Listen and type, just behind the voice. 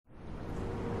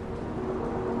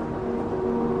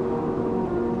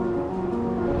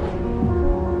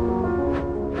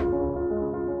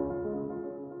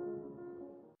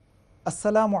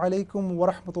আসসালামু আলাইকুম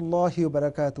ওরহমতুল্লাহি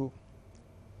বারাকাতু।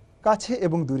 কাছে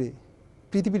এবং দূরে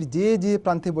পৃথিবীর যে যে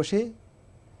প্রান্তে বসে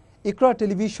ইকরা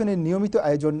টেলিভিশনের নিয়মিত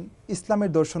আয়োজন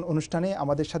ইসলামের দর্শন অনুষ্ঠানে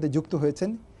আমাদের সাথে যুক্ত হয়েছেন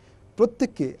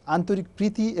প্রত্যেককে আন্তরিক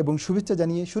প্রীতি এবং শুভেচ্ছা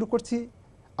জানিয়ে শুরু করছি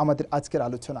আমাদের আজকের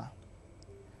আলোচনা।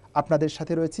 আপনাদের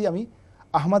সাথে রয়েছি আমি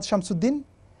আহমদ শামসুদ্দিন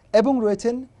এবং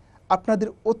রয়েছেন আপনাদের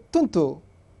অত্যন্ত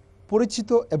পরিচিত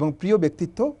এবং প্রিয়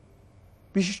ব্যক্তিত্ব,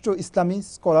 বিশিষ্ট ইসলামী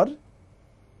স্কলার,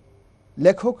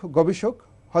 লেখক, গবেষক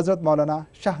হযরত মাওলানা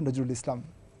শাহ নজরুল ইসলাম।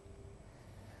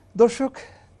 দর্শক,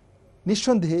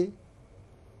 নিঃসন্দেহে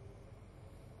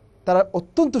তারা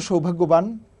অত্যন্ত সৌভাগ্যবান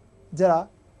যারা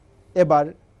এবার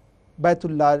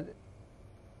বায়তুল্লাহর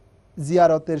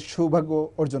জিয়ারতের সৌভাগ্য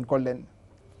অর্জন করলেন।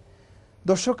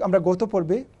 দর্শক, আমরা গত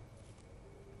পর্বে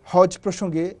হজ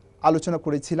প্রসঙ্গে আলোচনা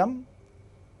করেছিলাম।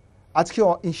 আজকেও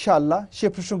ইনশাআল্লাহ সে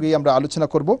প্রসঙ্গেই আমরা আলোচনা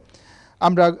করব।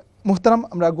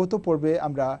 আমরা গত পর্বে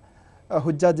আমরা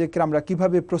হুজ্জাজে কেরামরা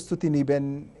কীভাবে প্রস্তুতি নেবেন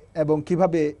এবং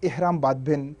কিভাবে ইহরাম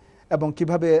বাঁধবেন এবং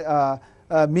কিভাবে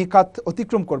মিকাত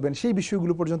অতিক্রম করবেন সেই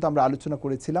বিষয়গুলো পর্যন্ত আমরা আলোচনা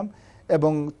করেছিলাম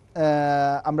এবং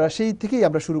আমরা সেই থেকেই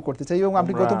আমরা শুরু করতে চাই। এবং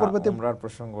আপনি গত পর্বতে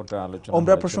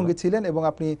ওমরার প্রসঙ্গে ছিলেন এবং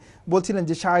আপনি বলছিলেন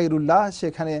যে শায়রুল্লাহ,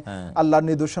 সেখানে আল্লাহর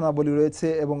নিদর্শনাবলী রয়েছে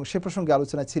এবং সে প্রসঙ্গে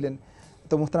আলোচনা ছিলেন।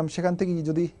 তো মুহতারাম, সেখান থেকে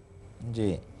যদি জি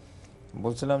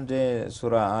বলছিলাম যে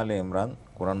সূরা আলে ইমরান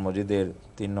কোরআন মজিদের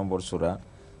 ৩ নম্বর সূরা,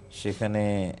 সেখানে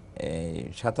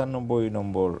 ৯৭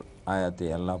 নম্বর আয়াতে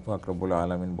আল্লাহ পাক রব্বুল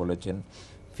আলামিন বলেছেন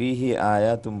ফিহি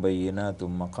আয়াতুম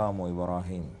বাইয়িনাতুম মাকামু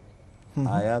ইব্রাহিম।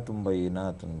 আয়াতুম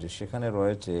বাইয়িনাতুন, যে সেখানে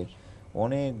রয়েছে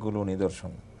অনেকগুলো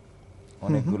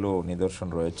নিদর্শন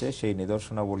রয়েছে। সেই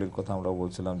নিদর্শনাবলীর কথা আমরা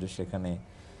বলছিলাম যে সেখানে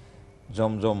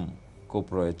জমজম কূপ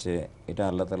রয়েছে, এটা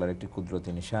আল্লাহ তাআলার একটি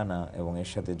কুদরতি নিশানা এবং এর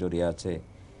সাথে জড়িয়ে আছে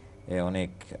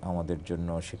অনেক আমাদের জন্য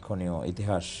শিক্ষণীয়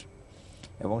ইতিহাস।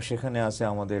 এবং সেখানে আছে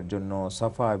আমাদের জন্য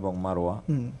সাফা এবং মারওয়া,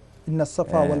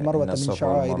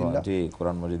 যে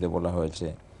কোরআন মজিদে বলা হয়েছে।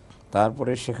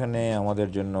 তারপরে সেখানে আমাদের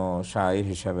জন্য শাইর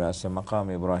হিসাবে আছে মাকাম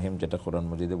ইব্রাহিম, যেটা কোরআন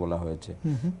মজিদে বলা হয়েছে,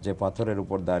 যে পাথরের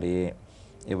উপর দাঁড়িয়ে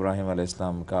ইব্রাহিম আলাইহিস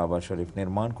সালাম কাবা শরীফ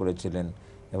নির্মাণ করেছিলেন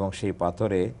এবং সেই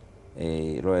পাথরে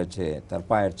রয়েছে তার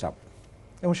পায়ের ছাপ।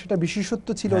 এবং সেটা বিশেষত্ব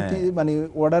ছিল, মানে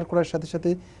অর্ডার করার সাথে সাথে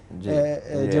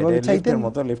যেভাবে চাইতেন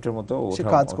লিফটের মতো সে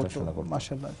কাজ করত।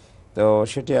 মাশাআল্লাহ। তো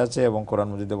সেটি আছে এবং কোরআন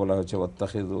মজিদে বলা হয়েছে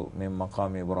ওয়াত্তাখিযু মিন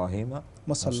মাকামি ইব্রাহিমা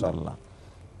মুসাল্লা।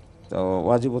 তো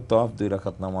ওয়াজিবুত তাওয়াফ 2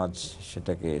 রাকাত নামাজ,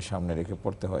 সেটাকে সামনে রেখে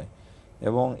পড়তে হয়।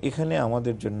 এবং এখানে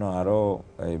আমাদের জন্য আরও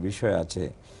বিষয় আছে,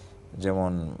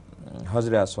 যেমন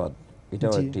হজরে আসওয়াদ,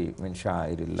 এটাও একটি মিন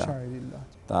শাআইরিল্লাহ।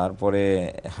 তারপরে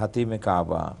হাতিমে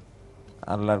কাবা,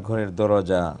 আল্লাহর ঘরের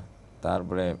দরজা,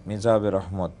 তারপরে মিজাবে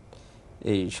রহমত,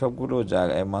 এই সবগুলো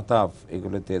জায়গায় মাতাফ,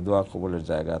 এগুলোতে দোয়া কবুলের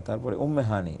জায়গা। তারপরে উম্মে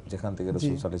হানি, যেখান থেকে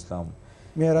রাসূল সাল্লাল্লাহু আলাইহি ওয়াসাল্লাম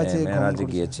মেরাজে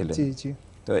গিয়েছিলেন।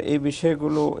 তো এই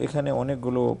বিষয়গুলো, এখানে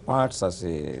অনেকগুলো পার্টস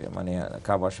আছে, মানে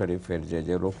কাবা শরীফের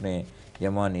যে রুকনে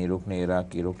ইয়ামানি, রুকনে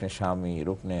ইরাকি, রুকনে শামি,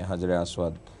 রুকনে হাজরে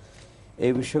আসওয়াদ,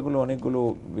 এই বিষয়গুলো অনেকগুলো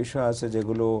বিষয় আছে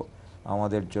যেগুলো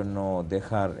আমাদের জন্য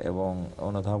দেখার এবং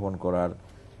অনুধাবন করার,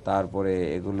 তারপরে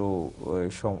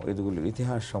এগুলোর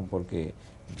ইতিহাস সম্পর্কে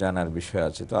জানার বিষয়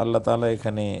আছে। তো আল্লাহ তাআলা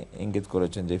এখানে ইঙ্গিত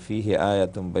করেছেন যে ফিহি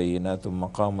আয়াতুম বাইয়িনাতুম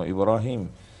মাকামু ইব্রাহিম।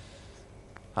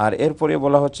 আর এরপরে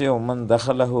বলা হচ্ছে ওমান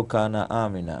দাখালাহু কানা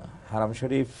আমিনা। হারাম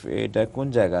শরীফ এটা কোন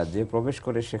জায়গা, যে প্রবেশ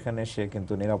করে সেখানে সে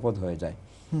কিন্তু নিরাপদ হয়ে যায়।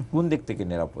 কোন দিক থেকে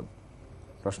নিরাপদ,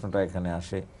 প্রশ্নটা এখানে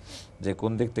আসে যে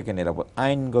কোন দিক থেকে নিরাপদ।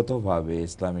 আইনগতভাবে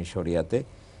ইসলামী শরিয়াতে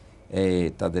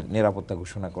তাদের নিরাপত্তা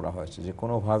ঘোষণা করা হয়েছে যে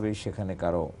কোনোভাবেই সেখানে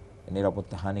কারো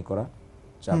নিরাপত্তা হানি করা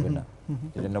যাবে না।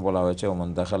 এজন্য বলা হয়েছে ওমান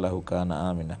দাখালাহু কানা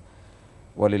আমিনা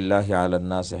ওয়ালিল্লাহি আলান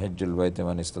নাসি হিজ্জুল বাইতি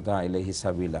মান ইসতাতা ইলাইহি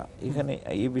সাবিলা। এখানে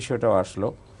এই বিষয়টাও আসলো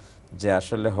যে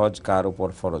আসলে হজ কার উপর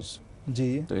ফরজ।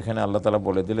 তো এখানে আল্লাহ তাআলা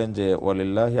বলে দিলেন যে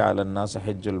ওয়ালিল্লাহি আলান নাসি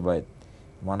হিজ্জুল বাইত,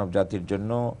 মানব জাতির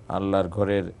জন্য আল্লাহর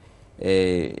ঘরের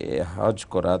হজ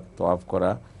করা, তওয়াফ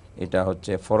করা, এটা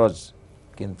হচ্ছে ফরজ।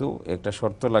 কিন্তু একটা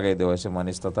শর্ত লাগাই দেওয়া হয়েছে মান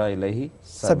ইসতাতা ইলাইহি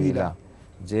সাবিলা,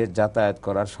 যে যাতায়াত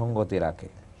করার সঙ্গতি রাখে,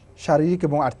 শারীরিক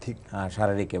এবং আর্থিক।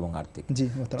 শারীরিক এবং আর্থিক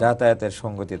যাতায়াতের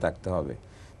সঙ্গতি থাকতে হবে।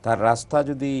 তার রাস্তা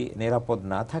যদি নিরাপদ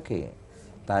না থাকে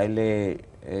তাইলে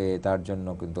তার জন্য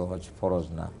কিন্তু হজ ফরজ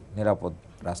না। নিরাপদ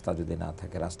রাস্তা যদি না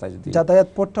থাকে, রাস্তায় যদি যাতায়াত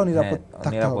পথটাও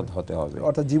নিরাপদ হতে হবে,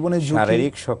 অর্থাৎ জীবনের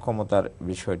শারীরিক সক্ষমতার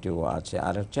বিষয়টিও আছে।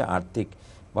 আর হচ্ছে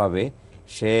আর্থিকভাবে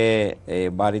সে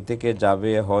বাড়ি থেকে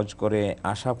যাবে, হজ করে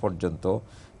আসা পর্যন্ত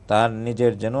তার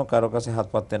নিজের যেন কারো কাছে হাত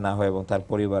পাততে না হয় এবং তার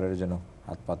পরিবারের যেন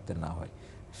হাত পাততে না হয়।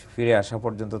 ফিরে আসা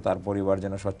পর্যন্ত তার পরিবার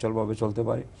যেন সচ্ছলভাবে চলতে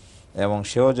পারে এবং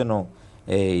সেও যেন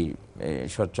এই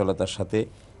সচ্ছলতার সাথে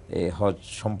হজ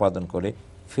সম্পাদন করে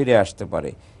ফিরে আসতে পারে।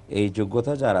 এই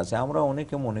যোগ্যতা যার আছে। আমরা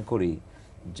অনেকে মনে করি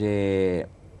যে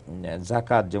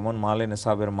জাকাত যেমন মালে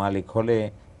নেসাবের মালিক হলে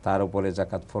তার উপরে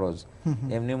জাকাত ফরজ,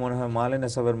 এমনি মনে হয় মালে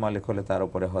নেসাবের মালিক হলে তার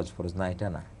উপরে হজ ফরজ। না, এটা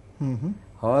না।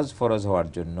 হজ ফরজ হওয়ার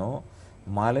জন্য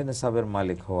মালে নেসাবের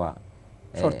মালিক হওয়া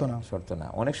শর্ত না।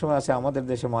 অনেক সময় আছে আমাদের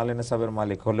দেশে মালে নেসাবের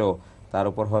মালিক হলেও তার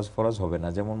উপর হজ ফরজ হবে না।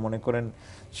 যেমন মনে করেন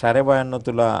 52.5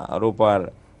 তোলা রূপার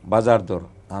বাজার দর,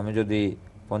 আমি যদি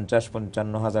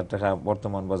 50-55 হাজার টাকা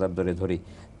বর্তমান বাজার দরে ধরি,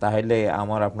 তাহলে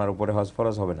আমার আপনার উপরে হজ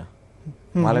ফরজ হবে না।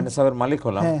 মালে নেসাবের মালিক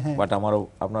হলাম, বাট আমার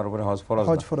আপনার উপরে হজ ফরজ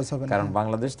হবে না। কারণ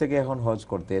বাংলাদেশ থেকে এখন হজ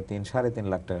করতে 3-3.5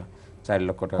 লাখ টাকা, 4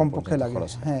 লক্ষ টাকা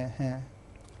খরচ হয়।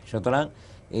 সুতরাং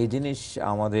এই জিনিস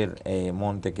আমাদের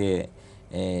মন থেকে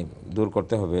দূর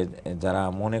করতে হবে। যারা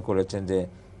মনে করেছেন যে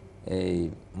এই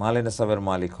মালে নেসাবের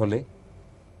মালিক হলে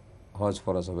হজ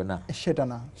ফরজ হবে না, সেটা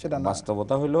না।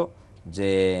 বাস্তবতা হলো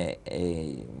যে এই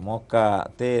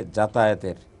মক্কাতে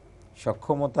যাতায়াতের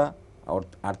সক্ষমতা,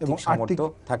 আর্থিক সামর্থ্য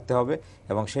থাকতে হবে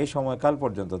এবং সেই সময়কাল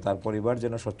পর্যন্ত তার পরিবার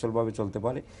যেন সচ্ছলভাবে চলতে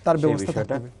পারে তার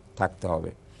বিষয়টা থাকতে হবে।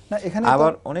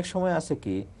 আবার অনেক সময় আছে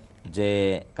কি যে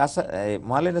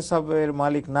মালে নেসাবের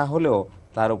মালিক না হলেও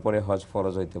তার উপরে হজ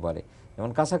ফরজ হইতে পারে।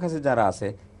 যেমন কাছাকাছি যারা আছে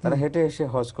তারা হেঁটে এসে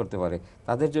হজ করতে পারে,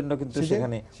 তাদের জন্য কিন্তু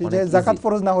সেখানে যাকাত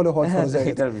ফরজ না হলে হজ ফরজ,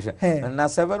 এটার বিষয়।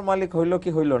 নাসাবের মালিক হইলো কি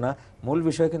হইলো না, মূল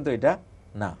বিষয় কিন্তু এটা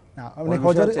না।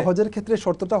 হজের ক্ষেত্রে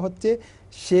শর্তটা হচ্ছে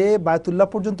সে বায়তুল্লাহ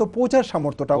পর্যন্ত পৌঁছার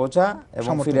সামর্থ্যটা, পৌঁছা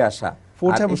এবং ফিরে আসা,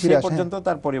 পর্যন্ত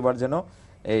তার পরিবার যেন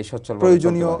এই সচ্ছল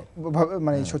প্রয়োজনীয়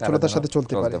মানে সচ্ছলতার সাথে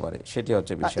চলতে পারে, সেটি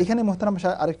হচ্ছে বিষয়। এখানে মুহতারাম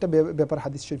আরেকটা ব্যাপার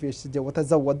হাদিস শরীফে এসেছে যে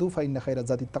ওয়াতাজাওয়াদু ফাইন্না খায়রা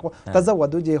জাদিত তাকওয়া।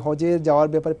 তাজাওয়াদু যে হজে যাওয়ার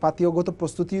ব্যাপারে পাতীয়গত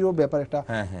প্রস্তুতিরও ব্যাপার একটা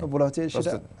বলা হচ্ছে,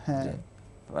 সেটা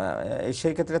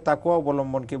সেই ক্ষেত্রে তাকওয়া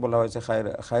অবলম্বন কি বলা হয়েছে,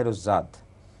 খায়রুজ জাদ,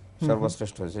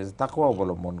 সর্বশ্রেষ্ঠ হয়েছে তাকওয়া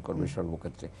অবলম্বন করবে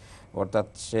সর্বক্ষেত্রে। অর্থাৎ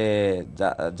সে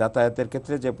যাতায়াতের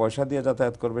ক্ষেত্রে যে পয়সা দিয়ে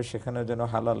যাতায়াত করবে সেখানে যেন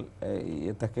হালাল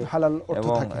থাকে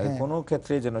এবং কোনো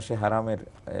ক্ষেত্রে যেন সে হারামের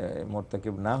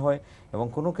মুরতাকিব না হয় এবং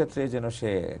কোনো ক্ষেত্রে যেন সে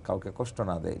কাউকে কষ্ট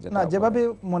না দেয়। যেভাবে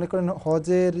মনে করেন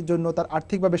হজের জন্য তার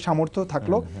আর্থিকভাবে সামর্থ্য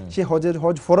থাকলো, সে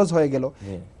হজ ফরজ হয়ে গেল,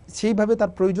 সেইভাবে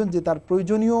তার প্রয়োজন যে তার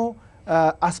প্রয়োজনীয়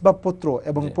আসবাবপত্র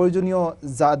এবং প্রয়োজনীয়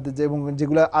জাদ এবং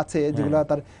যেগুলো আছে, যেগুলো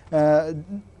তার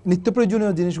নিত্য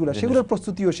প্রয়োজনীয় জিনিসগুলো, সেগুলোর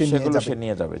প্রস্তুতিও সে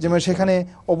নিয়ে যাবে। যেমন সেখানে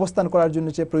অবস্থান করার জন্য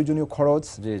যে প্রয়োজনীয় খরচ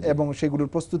এবং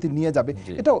সেগুলোর প্রস্তুতি নিয়ে যাবে,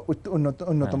 এটা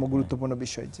অন্যতম গুরুত্বপূর্ণ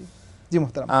বিষয়। জি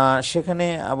মুহতারাম। সেখানে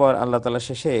আবার আল্লাহ তাআলা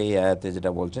শেষে এই আয়াতে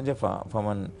যেটা বলছেন যে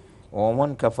ফামান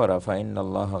ওমান কাফারা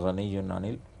ফাইন্নাল্লাহা গানিয়্যুন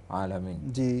আনিল আলামিন,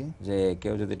 যে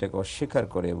কেউ যদি এটাকে অস্বীকার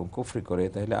করে এবং কুফরি করে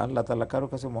তাহলে আল্লাহ তাআলা কারো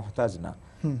কাছে মুহতাজ না,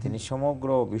 তিনি সমগ্র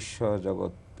বিশ্ব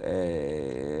জগৎ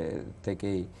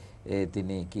থেকেই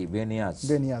তিনি কি বেনিয়াজ,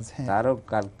 তারও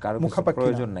কারো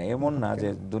প্রয়োজন নাই। এমন না যে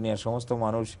দুনিয়ার সমস্ত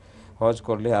মানুষ হজ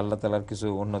করলে আল্লাহ তাআলার কিছু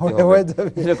উন্নতি হবে,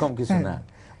 এরকম কিছু না।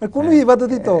 কোন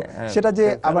ইবাদতই তো সেটা যে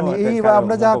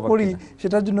আমরা যা করি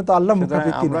সেটার জন্য তো আল্লাহ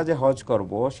মুখাপেক্ষী না। আমরা যে হজ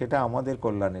করব সেটা আমাদের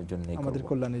কল্যাণের জন্যই করব,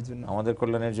 আমাদের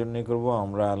কল্যাণের জন্যই করব,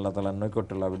 আমরা আল্লাহ তাআলার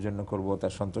নৈকট্য লাভের জন্য করব,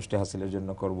 তার সন্তুষ্টি হাসিলের জন্য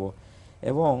করব।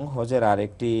 এবং হজের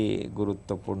আরেকটি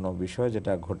গুরুত্বপূর্ণ বিষয়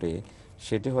যেটা ঘটে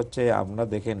সেটি হচ্ছে, আমরা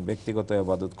দেখেন ব্যক্তিগত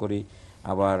ইবাদত করি,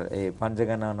 আবার এই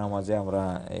পাঞ্জেগানা নামাজে আমরা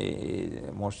এই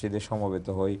মসজিদে সমবেত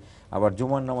হই, আবার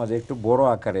জুমার নামাজে একটু বড়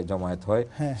আকারে জমায়েত হয়,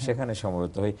 সেখানে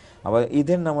সমবেত হই, আবার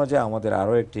ঈদের নামাজে আমাদের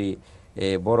আরও একটি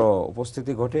বড়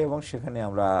উপস্থিতি ঘটে এবং সেখানে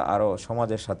আমরা আরও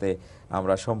সমাজের সাথে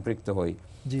আমরা সম্পৃক্ত হই।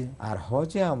 আর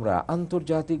হজে আমরা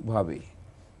আন্তর্জাতিকভাবে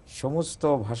সমস্ত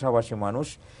ভাষাভাষী মানুষ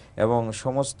এবং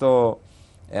সমস্ত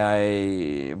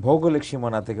ভৌগোলিক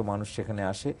সীমানা থেকে মানুষ সেখানে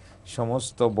আসে,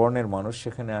 সমস্ত বর্ণের মানুষ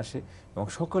সেখানে আসে এবং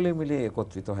সকলে মিলে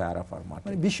একত্রিত হয় আরাফার মাঠে।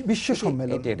 বিশ্ব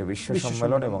সম্মেলন, এটা বিশ্ব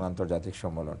সম্মেলন এবং আন্তর্জাতিক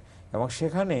সম্মেলন। এবং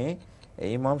সেখানে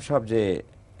ইমাম সাহেব যে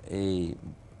এই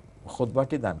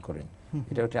খুতবাটি দান করেন,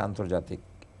 এটা একটি আন্তর্জাতিক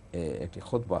একটি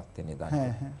খুতবা তিনি দান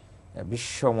করেন,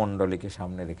 বিশ্বমণ্ডলীকে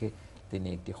সামনে রেখে তিনি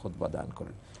একটি খুতবা দান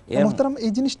করেন। মুহতারাম,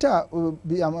 এই জিনিসটা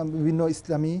বিভিন্ন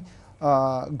ইসলামী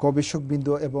গবেষকবৃন্দ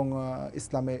এবং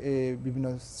ইসলামে বিভিন্ন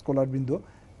স্কলারবৃন্দ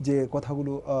যে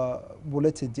কথাগুলো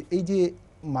বলেছে, যে এই যে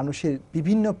মানুষের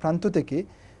বিভিন্ন প্রান্ত থেকে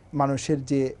মানুষের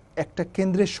যে একটা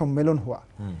কেন্দ্রের সম্মেলন হওয়া,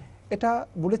 এটা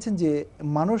বলেছেন যে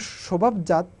মানুষ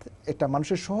স্বভাবজাত, একটা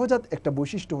মানুষের সহজাত একটা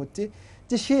বৈশিষ্ট্য হচ্ছে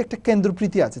যে সে একটা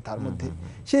কেন্দ্রপ্রীতি আছে তার মধ্যে।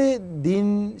 সে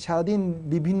সারাদিন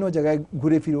বিভিন্ন জায়গায়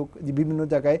ঘুরে ফিরুক, বিভিন্ন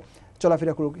জায়গায়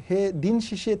চলাফেরা করুক, দিন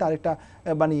শেষে তার একটা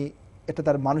মানে এটা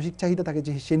তার মানসিক চাহিদা থাকে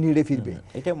যে সে নিড়ে ফিরবে।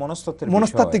 এটা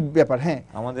মনস্তাত্ত্বিক ব্যাপার।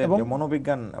 আমাদের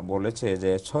মনোবিজ্ঞান বলেছে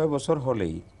যে 6 বছর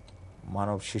হলেই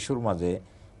মানব শিশুর মাঝে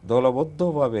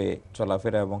দলবদ্ধভাবে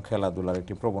চলাফেরা এবং খেলাধুলার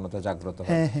একটি প্রবণতা জাগ্রত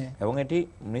হয় এবং এটি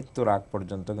মৃত্যুর আগ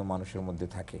পর্যন্ত মানুষের মধ্যে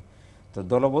থাকে। তো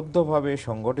দলবদ্ধভাবে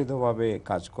সংগঠিতভাবে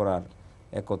কাজ করার,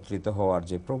 একত্রিত হওয়ার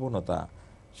যে প্রবণতা,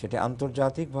 সেটা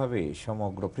আন্তর্জাতিকভাবে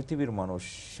সমগ্র পৃথিবীর মানুষ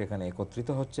সেখানে একত্রিত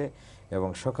হচ্ছে এবং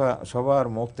সবার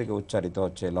মুখ থেকে উচ্চারিত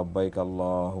হচ্ছে লব্বাইক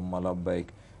আল্লাহুম্মা লব্বাইক,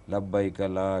 লব্বাইক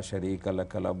লা শারীকা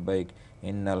লাকা লব্বাইক,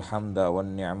 ইন্নাল হামদা ওয়ান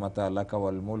নি'মাতা লাকা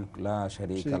ওয়াল মুলক লা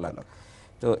শারীকা লাক।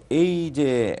 তো এই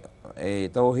যে এই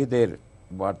তাওহীদের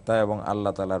বার্তা এবং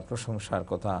আল্লাহ তাআলার প্রশংসার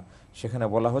কথা সেখানে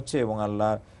বলা হচ্ছে এবং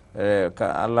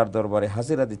আল্লাহর দরবারে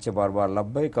হাজিরা দিচ্ছে বারবার,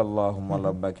 লব্বাইক আল্লাহুম্মা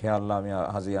লব্বাইক, হে আল্লাহ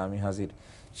আমি হাজির,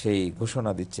 সেই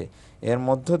ঘোষণা দিচ্ছে। এর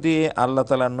মধ্য দিয়ে আল্লাহ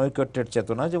তাআলার নৈকট্যের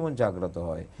চেতনা যেমন জাগ্রত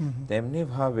হয়, তেমনি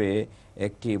ভাবে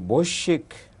একটি বৈশ্বিক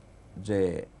যে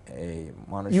এই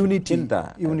মানসিক চিন্তা,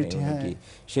 ইউনিটি,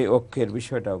 সেই ঐক্যের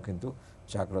বিষয়টাও কিন্তু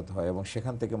জাগ্রত হয় এবং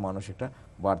সেখান থেকে মানুষ একটা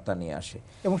বার্তা নিয়ে আসে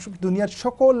এবং দুনিয়ার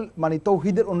সকল মানে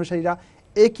তাওহীদের অনুসারীরা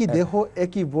একই দেহ,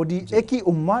 একই বডি, একই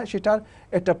উম্মাহ, সেটার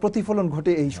একটা প্রতিফলন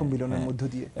ঘটে এই সম্মেলনের মধ্য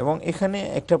দিয়ে। এবং এখানে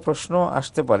একটা প্রশ্ন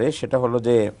আসতে পারে, সেটা হলো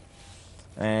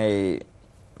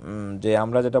যে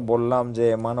আমরা যেটা বললাম যে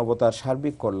মানবতার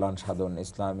সার্বিক কল্যাণ সাধন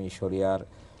ইসলামী শরিয়ার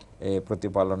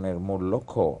প্রতিপালনের মূল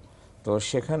লক্ষ্য, তো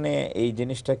সেখানে এই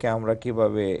জিনিসটাকে আমরা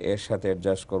কিভাবে এর সাথে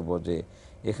অ্যাডজাস্ট করব যে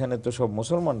এখানে তো সব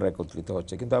মুসলমানরা একত্রিত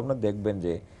হচ্ছে, কিন্তু আপনারা দেখবেন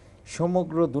যে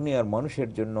সমগ্র দুনিয়ার মানুষের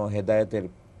জন্য হেদায়েতের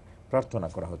প্রার্থনা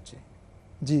করা হচ্ছে।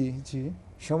 জি জি,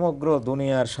 সমগ্র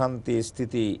দুনিয়ার শান্তি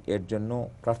স্থিতি এর জন্য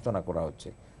প্রার্থনা করা হচ্ছে।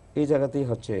 এই জায়গাতেই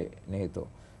হচ্ছে নিহিত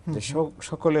যে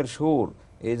সকলের সুর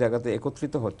এই জায়গাতে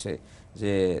একত্রিত হচ্ছে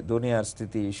যে দুনিয়ার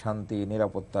স্থিতি, শান্তি,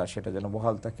 নিরাপত্তা সেটা যেন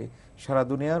বহাল থাকে, সারা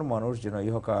দুনিয়ার মানুষ যেন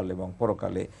ইহকাল এবং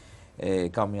পরকালে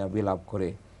কামিয়াবি লাভ করে,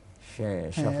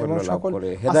 সাফল্য লাভ করে,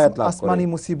 হেদায়েত লাভ করে। আসমানি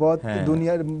মুসিবত,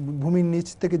 দুনিয়ার ভূমির নিচ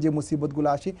থেকে যে মুসিবতগুলো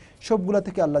আসে সবগুলা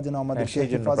থেকে আল্লাহ যেন আমাদেরকে সেই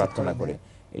জন্য প্রার্থনা করে।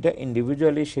 এটা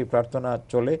ইন্ডিভিজুয়ালি সেই প্রার্থনা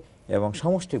চলে এবং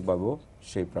সামষ্টিকভাবেও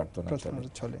সেই প্রার্থনা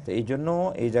চলে। তো এই জন্য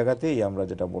এই জায়গাতেই আমরা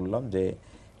যেটা বললাম যে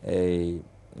এই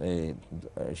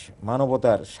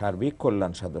মানবতার সার্বিক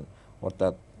কল্যাণ সাধন,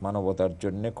 অর্থাৎ মানবতার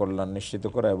জন্য কল্যাণ নিশ্চিত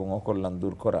করা এবং অকল্যাণ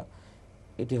দূর করা,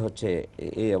 এটি হচ্ছে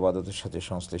এই ইবাদতের সাথে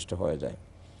সংশ্লিষ্ট হয়ে যায়।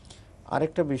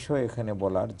 আরেকটা বিষয় এখানে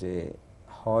বলার যে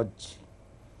হজ,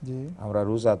 আমরা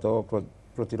রোজা তো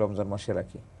প্রতি রমজান মাসে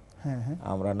রাখি,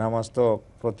 আমরা নামাজ তো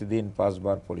প্রতিদিন 5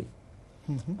 বার পড়ি,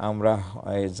 আমরা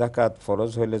যাকাত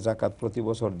ফরজ হইলে যাকাত প্রতি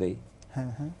বছর দেই,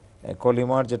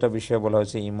 কলিমার যেটা বিষয় বলা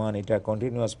হয়েছে ঈমান, এটা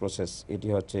কন্টিনিউয়াস প্রসেস, এটি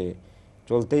হচ্ছে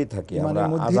চলতেই থাকে। আমরা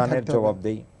আযানের জবাব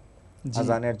দেই,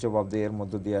 আযানের জবাব দেই, এর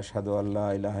মধ্য দিয়ে আশহাদু আল্লা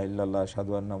ইলাহা ইল্লাল্লাহ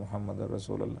আশহাদু আন্না মুহাম্মাদুর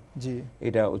রাসূলুল্লাহ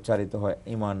এটা উচ্চারিত হয়,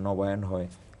 ঈমান নবায়ন হয়।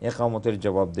 ইকামতের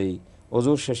জবাব দেই,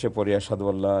 ওযুর শেষে পড়ি আশহাদু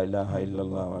আল্লা ইলাহা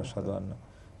ইল্লাল্লাহ ওয়া আশহাদু আন্না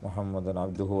মুহাম্মাদান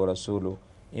আবদুহু ওয়া রাসূলুহু,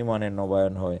 ঈমানের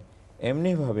নবায়ন হয়।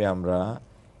 এমনিভাবে আমরা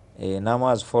এই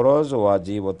নামাজ ফরজ,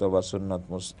 ওয়াজিব অথবা সুন্নত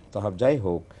মুস্তাহাব যাই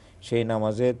হোক, সেই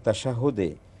নামাজের তাশাহুদে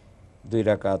 2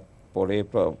 রাকাত পরে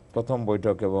প্রথম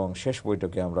বৈঠক এবং শেষ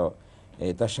বৈঠকে আমরা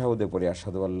এই তাশাহুদে পড়ি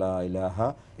আশহাদু আল্লা ইলাহা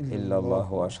ইল্লাল্লাহ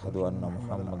ওয়া আশহাদু আন্না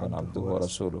মুহাম্মাদান আবদুহু ওয়া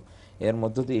রাসূলুহু, এর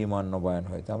মধ্য দিয়ে ঈমান নবায়ন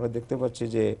হয়। তো আমরা দেখতে পাচ্ছি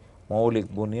যে মৌলিক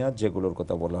বুনিয়াদ যেগুলোর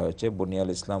কথা বলা হয়েছে, বুনিয়াল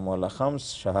ইসলাম ওয়াল খামস,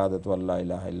 শাহাদাতু আল্লা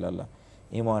ইলাহা ইল্লাল্লাহ,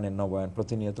 ঈমানের নবায়ন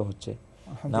প্রতিনিয়ত হচ্ছে।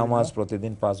 নামাজ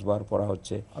প্রতিদিন 5 বার পড়া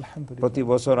হচ্ছে। প্রতি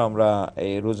বছর আমরা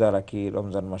এই রোজা রাখি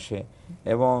রমজান মাসে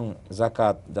এবং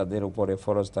যাকাত যাদের উপরে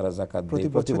ফরজ তারা যাকাত দেই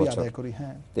প্রতি বছর।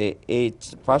 তো এই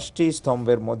 5টি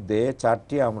স্তম্ভের মধ্যে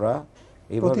 4টি আমরা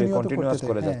এইভাবে কন্টিনিউয়াস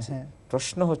করে যাচ্ছি।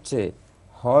 প্রশ্ন হচ্ছে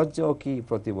হজও কি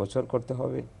প্রতি বছর করতে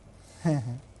হবে?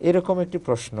 এরকম একটি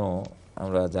প্রশ্ন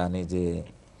আমরা জানি যে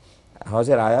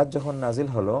হজের আয়াত যখন নাজিল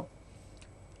হলো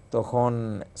তখন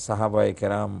সাহাবায়ে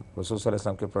কেরাম রাসূল সাল্লাল্লাহু আলাইহি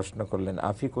ওয়াসাল্লামকে প্রশ্ন করলেন,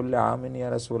 আফি কুল্লি আমিন ইয়া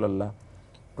রাসূলুল্লাহ,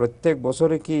 প্রত্যেক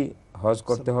বছরে কি হজ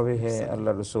করতে হবে হে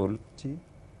আল্লাহর রাসূল?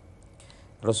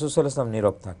 রাসূল সাল্লাল্লাহু আলাইহি ওয়াসাল্লাম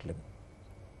নীরব থাকলেন।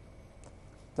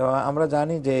 তো আমরা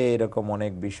জানি যে এরকম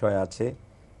অনেক বিষয় আছে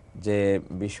যে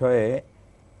বিষয়ে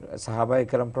সাহাবায়ে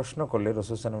কেরাম প্রশ্ন করলে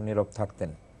রাসূল সাল্লাল্লাহু আলাইহি ওয়াসাল্লাম নীরব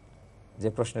থাকতেন, যে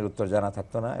প্রশ্নের উত্তর জানা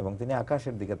থাকতো না এবং তিনি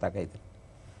আকাশের দিকে তাকাইতেন।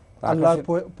 আল্লাহর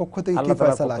পক্ষ থেকে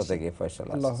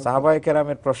সাহাবায়ে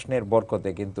কেরামের প্রশ্নের বরকতে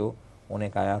কিন্তু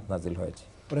অনেক আয়াত নাজিল হয়েছে,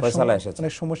 ফয়সালা এসেছে,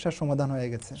 অনেক সমস্যার সমাধান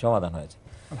হয়েছে।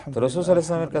 তো রাসূল সাল্লাল্লাহু আলাইহি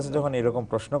ওয়াসাল্লামের কাছে যখন এরকম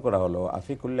প্রশ্ন করা হলো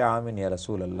আফি কুল্লি আমিন ইয়া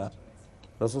রাসূলুল্লাহ,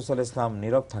 রাসূল সাল্লাল্লাহু আলাইহি ওয়াসাল্লাম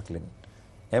নীরব থাকলেন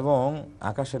এবং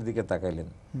আকাশের দিকে তাকাইলেন।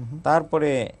 তারপরে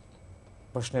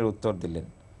প্রশ্নের উত্তর দিলেন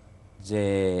যে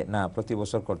না, প্রতি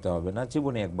বছর করতে হবে না,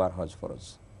 জীবনে একবার হজ ফরজ,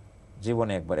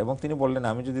 জীবনে একবার। এবং তিনি বললেন,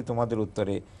 আমি যদি তোমাদের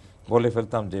উত্তরে বলে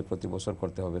ফেলতাম যে প্রতি বছর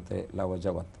করতে হবে, তাই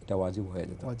লাওয়াজাবাত, এটা ওয়াজিব হয়ে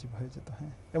যেত। ওয়াজিব হয়ে যেত,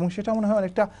 হ্যাঁ। এবং সেটা মনে হয়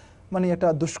অনেকটা মানে একটা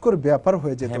দুষ্কর ব্যাপার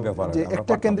হয়ে যেত, যে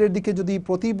একটা কেন্দ্রের দিকে যদি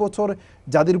প্রতি বছর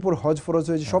যাদের উপর হজ ফরজ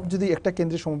হয়েছে সব যদি একটা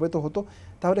কেন্দ্রে সমবেত হতো,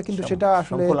 তাহলে কিন্তু সেটা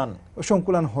আসলে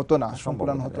সংকুলান হতো না,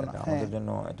 সংকুলান হতো না। আমাদের জন্য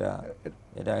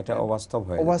এটা অবাস্তব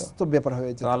হয়ে যেত, অবাস্তব ব্যাপার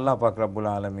হয়ে যেত। আল্লাহ পাক রব্বুল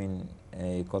আলামিন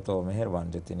এই কত মেহেরবান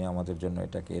যে তিনি আমাদের জন্য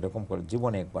এটাকে এরকম করে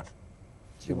জীবনে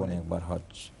একবার হজ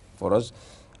ফরজ।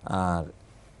 আর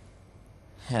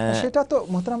হ্যাঁ, সেটা তো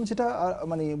মোহতারাম, যেটা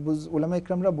মানে উলামা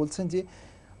ইকরামরা বলছেন যে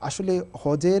আসলে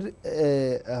হজের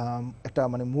একটা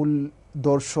মানে মূল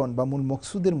দর্শন বা মূল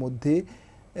মকসুদের মধ্যে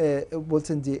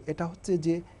বলছেন যে এটা হচ্ছে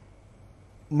যে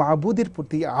মাবুদের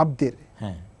প্রতি আবদের,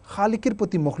 খালিকের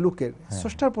প্রতি মখলুকের,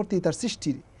 স্রষ্টার প্রতি তার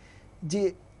সৃষ্টির যে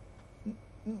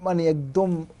মানে একদম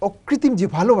অকৃত্রিম যে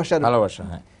ভালোবাসা,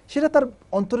 সেটা তার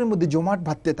অন্তরের মধ্যে জমাট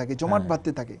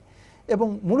বাঁধতে থাকে। এবং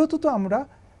মূলত তো আমরা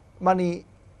মানে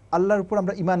আল্লাহর উপর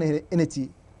আমরা ঈমান এনেছি,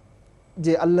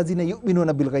 যে আল্লাযিনা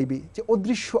ইউমিনুনা বিল গায়বি, যে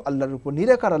অদৃশ্য আল্লাহর উপর,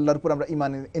 নিরাকার আল্লাহর উপর আমরা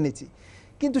ঈমান এনেছি।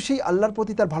 কিন্তু সেই আল্লাহর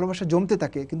প্রতি তার ভালোবাসা জমতে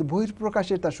থাকে, কিন্তু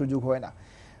বহিঃপ্রকাশের তার সুযোগ হয় না।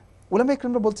 উলামা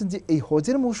ইকরামরা বলছেন যে এই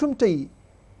হজের মৌসুমটাই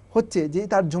হচ্ছে যে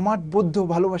তার জমাটবদ্ধ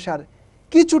ভালোবাসার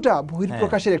কিছুটা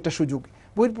বহিঃপ্রকাশের একটা সুযোগ,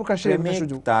 বহিঃপ্রকাশের একটা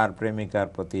সুযোগ। তার প্রেমিকার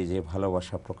প্রতি যে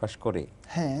ভালোবাসা প্রকাশ করে,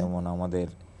 যেমন আমাদের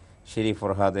শিরি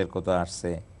ফরহাদের কথা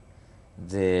আসছে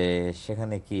যে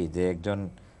সেখানে কি যে একজন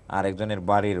আরেকজনের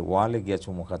বাড়ির ওয়ালে গিয়ে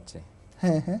চুমু খাচ্ছে,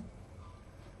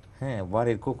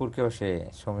 বাড়ির কুকুরকেও সে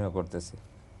সমীহ করতেছে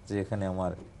যে এখানে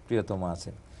আমার প্রিয়তমা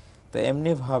আছে। তো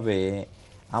এমনি ভাবে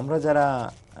আমরা যারা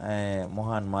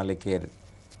মহান মালিকের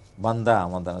বান্দা,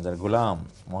 আমাদের যারা গোলাম,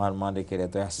 মহান মালিকের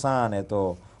এত ইহসান, এত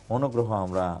অনুগ্রহ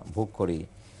আমরা ভোগ করি,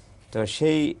 তো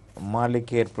সেই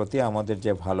মালিকের প্রতি আমাদের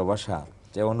যে ভালোবাসা,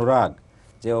 যে অনুরাগ,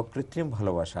 যে অকৃত্রিম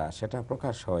ভালোবাসা, সেটা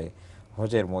প্রকাশ হয়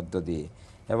হজের মধ্য দিয়ে।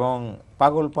 এবং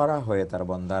পাগল পাড়া হয়ে তার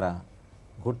বান্দারা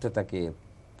ঘুরতে থাকে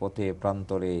পথে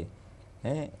প্রান্তরে,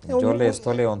 জলে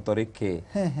স্থলে অন্তরিক্ষে,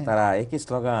 তারা একই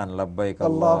স্লোগান লাব্বাইক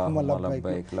আল্লাহুম্মা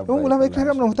লাব্বাইক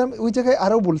লাব্বাইক। ওই জায়গায়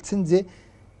আরো বলছেন যে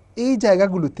এই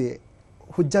জায়গাগুলোতে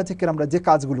হুজ্জাজে কেরামরা যে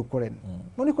কাজগুলো করেন,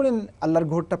 মনে করেন আল্লাহর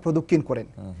ঘরটা প্রদক্ষিণ করেন,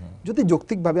 যদি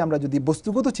যৌক্তিকভাবে আমরা যদি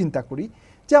বস্তুগত চিন্তা করি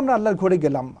যে আমরা আল্লাহর ঘরে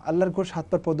গেলাম, আল্লাহর ঘর 7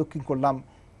 বার প্রদক্ষিণ করলাম,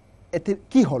 এতে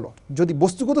কি হলো? যদি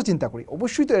বস্তুগত চিন্তা করি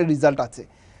অবশ্যই তো এর রেজাল্ট আছে।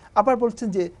 আবার বলছেন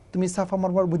যে তুমি সাফা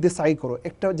মারওয়ার মধ্যে সাই করো,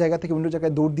 একটা জায়গা থেকে অন্য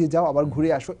জায়গায় দৌড় দিয়ে যাও, আবার ঘুরে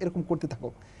আসো, এরকম করতে থাকো।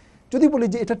 যদি বলি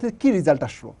যে এটাতে কি রেজাল্ট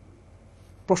আসলো,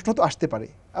 প্রশ্ন তো আসতে পারে।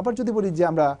 আবার যদি বলি যে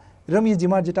আমরা রমি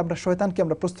জিমার, যেটা আমরা শয়তানকে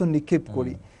আমরা প্রস্তর নিক্ষেপ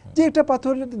করি, যে একটা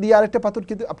পাথর দিয়ে আরেকটা পাথর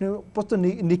কিন্তু আপনি প্রস্তর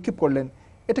নিক্ষেপ করলেন,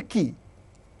 এটা কি?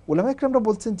 উলামা ইকরামরা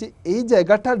বলছেন যে এই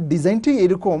জায়গাটার ডিজাইনটাই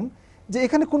এরকম যে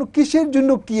এখানে কোনো কিসের জন্য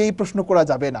কি এই প্রশ্ন করা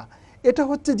যাবে না। এটা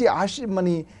হচ্ছে যে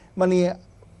মানে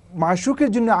মাশুকের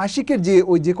জন্য আশিকের যে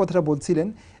ওই যে কথাটা বলছিলেন,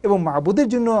 এবং মাবুদের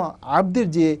জন্য আবদের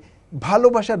যে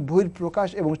ভালোবাসার বহিঃপ্রকাশ,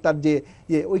 এবং তার যে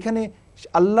ওইখানে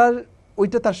আল্লাহর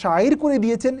ওইটা তার শায়ের করে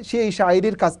দিয়েছেন, সে এই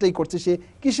শায়েরের কাজটাই করছে, সে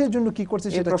কিসের জন্য কি করছে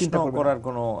সেটা চিন্তা করার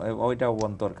কোনো ওইটা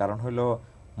অবন্তর কারণ হলো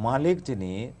মালিক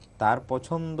যিনি, তার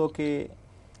পছন্দকে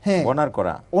অনার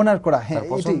করা, তার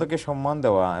পছন্দকে সম্মান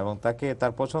দেওয়া, এবং তাকে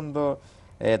তার পছন্দ,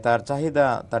 তার চাহিদা,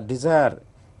 তার ডিজায়ার,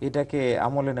 এটাকে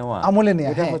আমলে নেওয়া,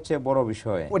 এটা হচ্ছে বড়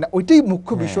বিষয়, ওইটাই মুখ্য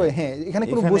বিষয়। এখানে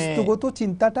কোনো বস্তুগত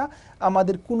চিন্তাটা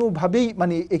আমাদের কোনোভাবেই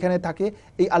মানে এখানে থাকে,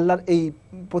 এই আল্লাহর এই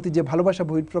প্রতি যে ভালোবাসা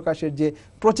বহিঃপ্রকাশের যে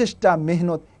প্রচেষ্টা,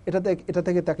 মেহনত, এটা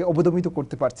থেকে তাকে অবদমিত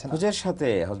করতে পারছে না। হজের সাথে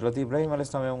হযরত ইব্রাহিম আলাইহিস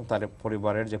সালাম এবং তার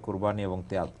পরিবারের যে কুরবানি এবং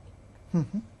ত্যাগ,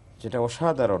 যেটা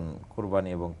অসাধারণ কুরবানি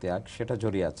এবং ত্যাগ, সেটা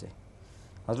জড়িয়ে আছে।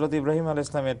 হযরত ইব্রাহিম আলাইহিস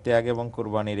সালামের ত্যাগ এবং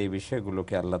কুরবানির এই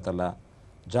বিষয়গুলোকে আল্লাহ তাআলা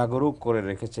জাগরুক করে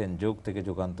রেখেছেন, যুগ থেকে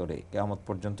যুগান্তরে, কিয়ামত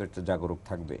পর্যন্ত এটা জাগরুক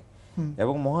থাকবে।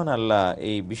 এবং মহান আল্লাহ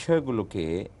এই বিষয়গুলোকে,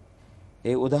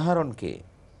 এই উদাহরণকে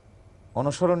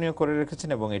অনুসরণীয় করে রেখেছেন,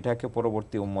 এবং এটাকে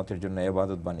পরবর্তী উম্মতের জন্য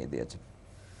ইবাদত বানিয়ে দিয়েছেন।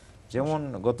 যেমন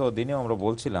গত দিনেও আমরা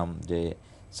বলছিলাম যে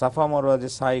সাফা মারওয়া যে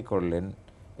সাই করলেন,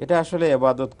 এটা আসলে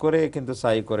ইবাদত করে কিন্তু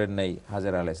সাই করেন নাই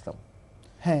হাজেরা আলাইহিস সালাম।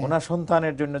 ওনার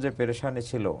সন্তানের জন্য যে পেরেশানি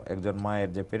ছিল, একজন মায়ের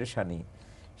যে পেরেশানি,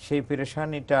 সেই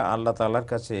পেরেশানিটা আল্লাহ তাআলার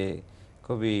কাছে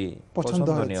খুবই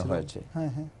পছন্দনীয় হয়েছে।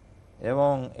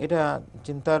 এবং এটা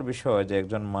চিন্তার বিষয় যে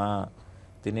একজন মা,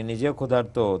 তিনি নিজেও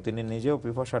ক্ষুধার্ত, তিনি নিজেও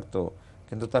পিপাসার্ত,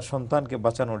 কিন্তু তার সন্তানকে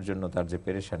বাঁচানোর জন্য তার যে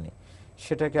পেরেশানি,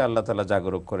 সেটাকে আল্লাহ তাআলা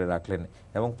জাগরুক করে রাখলেন,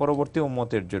 এবং পরবর্তী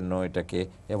উম্মতের জন্য এটাকে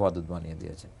ইবাদত বানিয়ে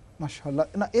দিয়েছেন। মাশাআল্লাহ।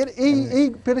 না, এর এই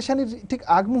পেরেশানির ঠিক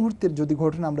আগ মুহূর্তের যদি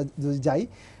ঘটনা আমরা যদি যাই,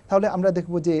 তাহলে আমরা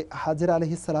দেখব যে হাজেরা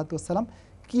আলাইহিস সালাতু ওয়াস সালাম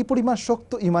কি পরিমাণ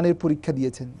শক্ত ঈমানের পরীক্ষা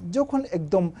দিয়েছেন। যখন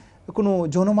একদম কোনো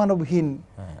জনমানবহীন,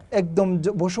 একদম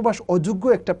বসবাস অযোগ্য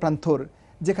একটা প্রান্তর,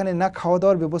 যেখানে না খাওয়া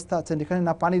দাওয়ার ব্যবস্থা আছে, যেখানে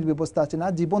না পানির ব্যবস্থা আছে, না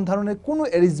জীবন ধারণের কোনো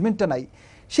অ্যারেঞ্জমেন্টটা নাই,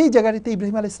 সেই জায়গাটিতে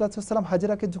ইব্রাহিম আলাইহিস সালাম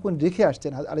হাজেরাকে যখন রেখে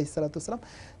আসছেন আলাইহিস সালাম,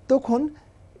 তখন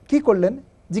কি করলেন,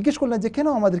 জিজ্ঞেস করলেন যে কেন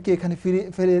আমাদেরকে এখানে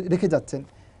ফিরে রেখে যাচ্ছেন।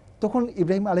 তখন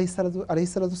ইব্রাহিম আলাইহিস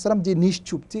সালাম যে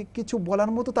নিশ্চুপ, যে কিছু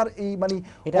বলার মতো তার এই মানে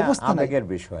অবস্থা নাই। আবেগের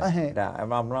বিষয়। এটা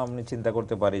আমরা চিন্তা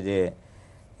করতে পারি যে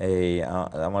এই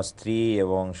আমার স্ত্রী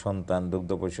এবং সন্তান,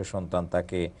 দুগ্ধপোষ্য সন্তান,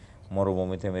 তাকে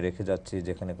মরুভূমিতে আমি রেখে যাচ্ছি,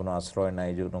 যেখানে কোনো আশ্রয় নাই,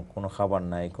 কোনো খাবার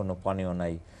নাই, কোনো পানীয়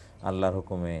নাই, আল্লাহর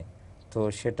হুকুমে। তো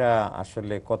সেটা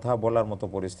আসলে কথা বলার মতো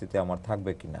পরিস্থিতি আমার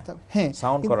থাকবে কিনা,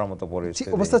 সাউন্ড করার মতো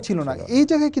পরিস্থিতি অবস্থা ছিল না। এই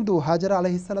জায়গায় কিন্তু হাজেরা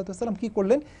আলাইহিস সালাম কি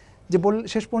করলেন, যে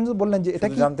শেষ পর্যন্ত বললেন যে এটা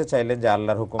কি জানতে চাইলেন যে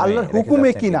আল্লাহর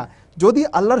হুকুমে কিনা। যদি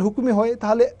আল্লাহর হুকুমে হয়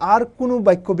তাহলে আর কোনো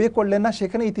বাক্য বের করলেন না,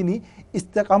 সেখানেই তিনি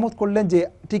ইস্তেকামত করলেন যে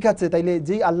ঠিক আছে, তাইলে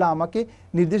যেই আল্লাহ আমাকে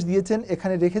নির্দেশ দিয়েছেন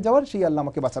এখানে রেখে যাওয়ার, সেই আল্লাহ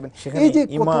আমাকে বাঁচাবেন। এই যে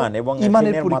ঈমান এবং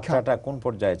ঈমানের মাত্রাটা কোন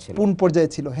পর্যায়ে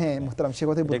ছিল। হ্যাঁ মুহতারাম, সে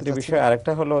কথাই বলতে চাচ্ছি। একটা বিষয়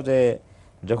আরেকটা হলো যে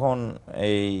যখন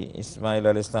এই ইসমাঈল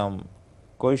আলাইহিস সালাম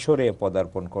কৈশোরে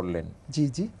পদার্পণ করলেন, জি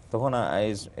জি, তখন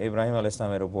ইব্রাহিম আলাইহিস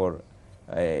সালামের উপর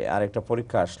আরেকটা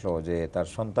পরীক্ষা আসলো যে তার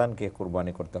সন্তানকে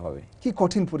কুরবানি করতে হবে। কি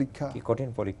কঠিন পরীক্ষা, কি কঠিন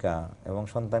পরীক্ষা। এবং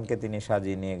সন্তানকে তিনি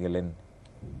সাজিয়ে নিয়ে গেলেন।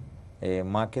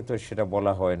 মাকে তো সেটা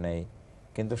বলা হয় নাই,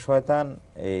 কিন্তু শয়তান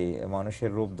এই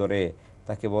মানুষের রূপ ধরে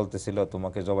তাকে বলতেছিল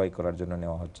তোমাকে জবাই করার জন্য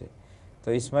নেওয়া হচ্ছে। তো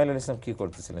ইসমাঈল আলাইহিস সালাম কি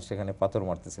করতেছিলেন, সেখানে পাথর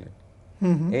মারতেছিলেন।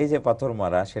 এই যে পাথর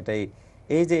মারা, সেটাই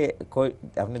এই যে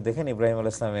আপনি দেখেন ইব্রাহিম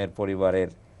আলাইহিস সালামের পরিবারের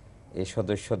এই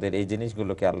সদস্যদের এই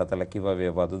জিনিসগুলোকে আল্লাহ তাআলা কিভাবে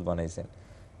ইবাদত বানাইছেন।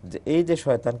 যে এই যে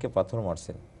শয়তানকে পাথর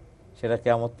মারছেন, সেটা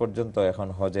কিয়ামত পর্যন্ত এখন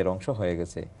হজের অংশ হয়ে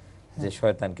গেছে, যে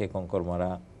শয়তানকে কঙ্কর মারা,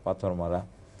 পাথর মারা।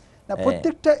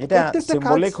 এটা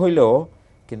সিম্বলিক হইলেও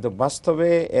কিন্তু বাস্তবে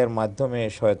এর মাধ্যমে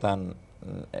শয়তান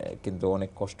কিন্তু অনেক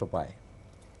কষ্ট পায়।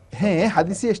 হ্যাঁ,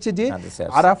 হাদিসে এসছে যে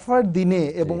আরাফার দিনে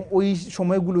এবং ওই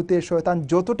সময়গুলোতে শয়তান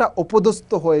যতটা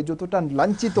অপদস্থ হয়, যতটা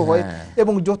লাঞ্ছিত হয়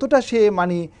এবং যতটা সে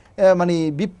মানে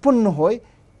বিপন্ন হয়,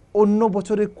 অন্য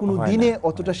বছরের কোনো দিনে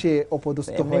অতটা সে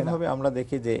অপদস্থ হয় না। আমরা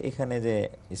দেখি যে এখানে যে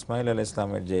ইসমাঈল আলাইহিস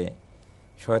সালামের যে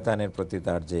শয়তানের প্রতি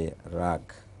তার যে রাগ,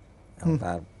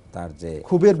 তার যে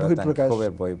ক্ষোভের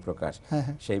বহিঃপ্রকাশ,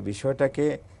 সেই বিষয়টাকে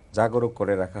জাগরুক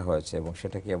করে রাখা হয়েছে এবং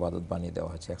সেটাকে ইবাদত বানিয়ে দেওয়া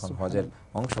হয়েছে। এখন হজের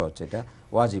অংশ হচ্ছে, এটা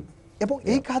ওয়াজিব। এবং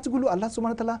এই কাজগুলো আল্লাহ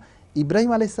সুবহানাহু ওয়া তাআলা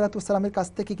ইব্রাহিম আলাইহিস সালামের কাছ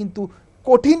থেকে কিন্তু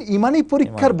কঠিন ইমানি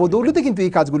পরীক্ষার বদৌলতে কিন্তু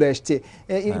এই কাজগুলো এসছে।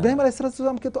 ইব্রাহিম আলাইহিস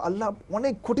সালামকে তো আল্লাহ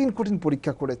অনেক কঠিন কঠিন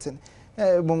পরীক্ষা করেছেন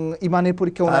এবং ইমানের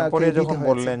পরীক্ষা ওনাকে তারপরে যখন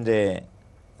বললেন যে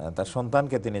তার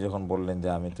সন্তানকে তিনি যখন বললেন যে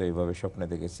আমি তো এইভাবে স্বপ্নে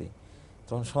দেখেছি,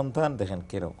 তখন সন্তান দেখেন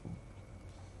কিরকম,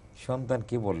 সন্তান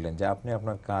কি বললেন যে আপনি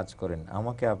আপনার কাজ করেন,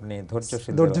 আমাকে আপনি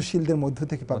ধৈর্যশীলদের মধ্য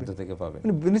থেকে পাবেন।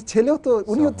 ছেলেও তো,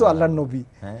 উনিও তো আল্লাহর নবী।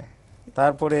 হ্যাঁ,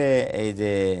 তারপরে এই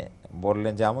যে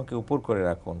বললেন যে আমাকে উপর করে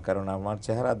রাখুন, কারণ আমার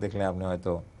চেহারা দেখলে আপনি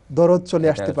হয়তো দরদ চলে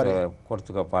আসতে পারে,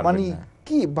 মানে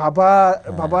কি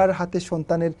বাবার হাতে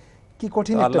সন্তানের কি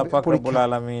কঠিন একটা আল্লাহ পাক রব্বুল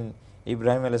আলামিন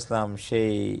ইব্রাহিম আলাইহিস সালাম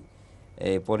সেই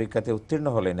পরীক্ষাতে উত্তীর্ণ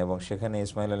হলেন এবং সেখানে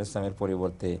ইসমাঈল আলাইহিস সালামের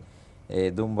পরিবর্তে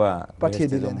দুম্বা পাঠিয়ে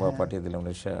দিলেন,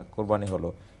 কুরবানি হলো।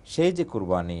 সেই যে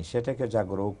কুরবানি, সেটাকে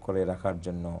জাগরুক করে রাখার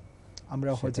জন্য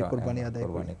আমরা হজে কুরবানি আদায়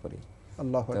করি।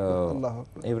 আল্লাহু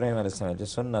আকবার। ইব্রাহিম আলাইহিস সালামের যে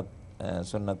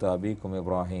সুন্নাত আবিকুম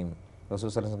ইব্রাহিম, রাসূল সাল্লাল্লাহু আলাইহি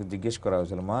ওয়াসাল্লামকে জিজ্ঞেস করা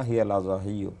হয়েছিল মা হিয়াল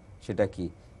আযাহিয়্যু, সেটা কি?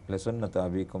 বলে সুন্নাত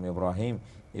আবিকুম ইব্রাহিম,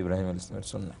 ইব্রাহিম আলাইহিস সালামের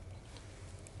সুন্নাহ।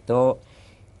 তো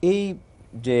এই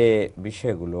যে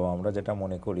বিষয়গুলো আমরা যেটা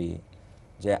মনে করি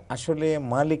যে আসলে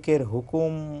মালিকের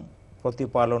হুকুম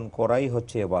প্রতিপালন করাই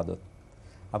হচ্ছে ইবাদত।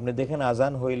 আপনি দেখেন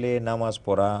আজান হইলে নামাজ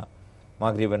পড়া,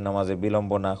 মাগরিবের নামাজে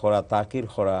বিলম্ব না করা,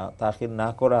 তাখির না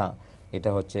করা,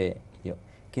 এটা হচ্ছে।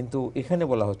 কিন্তু এখানে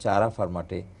বলা হচ্ছে আরাফার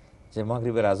মাঠে যে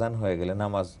মাগরিবের আজান হয়ে গেলে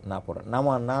নামাজ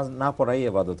না পড়াই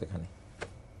ইবাদত। এখানে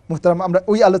মুহতারাম, আমরা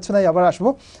ওই আলোচনায় আবার আসবো।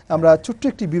 আমরা ছোট্ট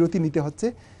একটি বিরতি নিতে হচ্ছে।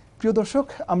 প্রিয় দর্শক,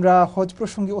 আমরা হজ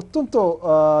প্রসঙ্গে অত্যন্ত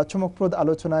চমকপ্রদ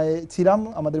আলোচনায় ছিলাম।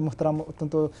 আমাদের মুহতারাম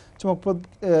অত্যন্ত চমকপ্রদ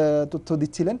তথ্য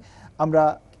দিচ্ছিলেন। আমরা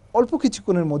অল্প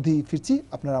কিছুক্ষণের মধ্যেই ফিরছি,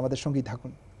 আপনারা আমাদের সঙ্গেই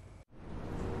থাকুন।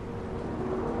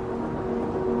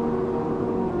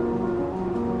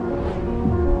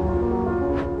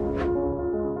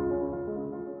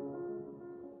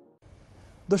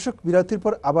 দর্শক, বিরতির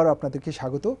পর আবারও আপনাদেরকে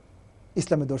স্বাগত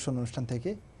ইসলামী দর্শন অনুষ্ঠান থেকে।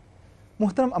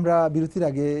 মুহতারাম, আমরা বিরতির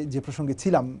আগে যে প্রসঙ্গে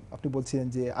ছিলাম, আপনি বলছিলেন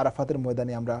যে আরাফাতের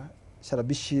ময়দানে আমরা সারা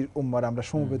বিশ্বের উম্মার আমরা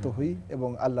সমবেত হই এবং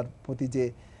আল্লাহর প্রতি যে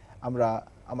আমরা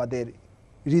আমাদের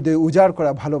হৃদয়ে উজাড়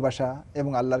করা ভালোবাসা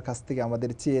এবং আল্লাহর কাছ থেকে আমাদের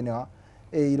চেয়ে নেওয়া,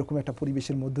 এইরকম একটা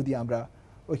পরিবেশের মধ্য দিয়ে আমরা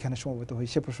ওইখানে সমবেত হই,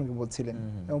 সে প্রসঙ্গে বলছিলেন।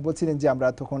 এবং বলছিলেন যে আমরা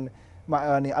তখন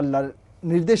মানে আল্লাহর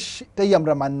নির্দেশটাই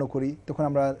আমরা মান্য করি। তখন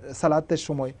আমরা সালাতের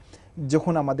সময়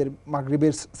যখন আমাদের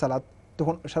মাগরিবের সালাত,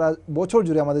 তখন সারা বছর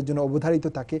জুড়ে আমাদের জন্য অবধারিত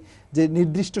থাকে যে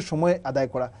নির্দিষ্ট সময়ে আদায়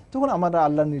করা, তখন আমরা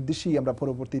আল্লাহর নির্দেশেই আমরা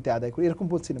পরবর্তীতে আদায় করি, এরকম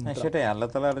বলছিলাম। সেটাই আল্লাহ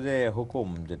তাআলার যে হুকুম,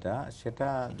 যেটা সেটা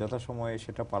যথাসময়ে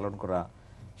সেটা পালন করা,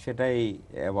 সেটাই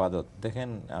ইবাদত। দেখেন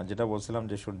যেটা বলছিলাম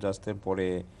যে সূর্যাস্তের পরে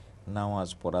নামাজ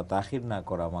পড়া, তাখির না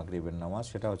করা মাগরিবের নামাজ,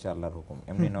 সেটা হচ্ছে আল্লাহর হুকুম,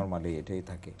 এমনি নরমালি এটাই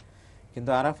থাকে।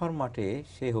 কিন্তু আরাফার মাঠে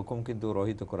সেই হুকুম কিন্তু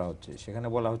রহিত করা হচ্ছে। সেখানে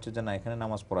বলা হচ্ছে যে না, এখানে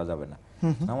নামাজ পড়া যাবে না,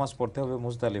 নামাজ পড়তে হবে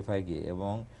মুজদালিফায় গিয়ে,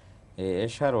 এবং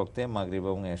এশার ওয়াক্তে মাগরিব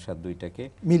এবং এশার দুইটাকে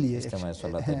মিলিয়ে ইজতিমাই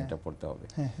সালাতে এটা পড়তে হবে।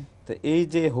 তো এই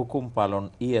যে হুকুম পালন,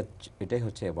 এটাই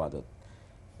হচ্ছে ইবাদত,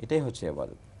 এটাই হচ্ছে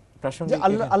ইবাদত। প্রাসঙ্গিক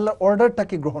আল্লাহর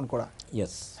অর্ডারটাকে গ্রহণ করা,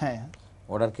 ইয়েস, হ্যাঁ,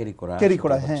 অর্ডার ক্যারি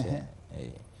করা, হ্যাঁ হ্যাঁ।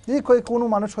 যে কোনো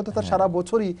মানুষ হয়তো তার সারা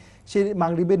বছরই সে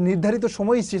মাগরিবের নির্ধারিত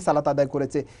সময়ই সে সালাত আদায়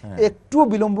করেছে, একটুও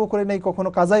বিলম্ব করে নেই, কখনো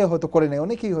কাজাই হয়তো করে নেই,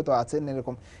 অনেকেই হয়তো আছেন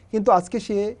এরকম, কিন্তু আজকে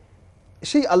সে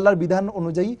সেই আল্লাহর বিধান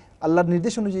অনুযায়ী, আল্লাহর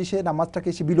নির্দেশ অনুযায়ী সে নামাজটাকে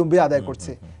সে বিলম্বে আদায়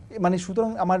করছে। মানে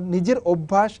সুতরাং আমার নিজের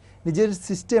অভ্যাস, নিজের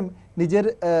সিস্টেম, নিজের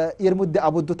এর মধ্যে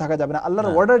আবদ্ধ থাকা যাবে না,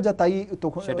 আল্লাহর অর্ডার যা তাই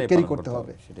তখন ক্যারি করতে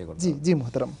হবে। জি জি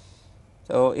মুহতারাম।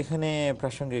 তো এখানে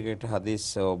প্রাসঙ্গিক একটা হাদিস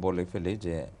বলে ফেলি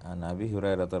যে আন আবি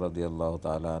হুরায়রা রাদিয়াল্লাহু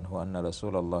তাআলা আনহু আন্না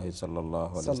রাসূলুল্লাহ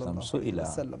সাল্লাল্লাহু আলাইহি ওয়াসাল্লাম সুইলা,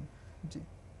 জি,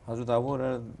 হযরত আবু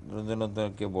হুরায়রা রাদিয়াল্লাহু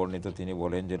তাআলাকে বর্ণিত, তিনি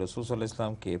বলেন যে রাসূল সাল্লাল্লাহু আলাইহি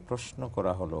ওয়াসাল্লামকে প্রশ্ন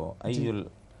করা হলো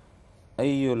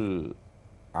আইয়ুল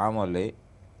আমলে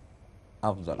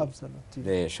আফজাল,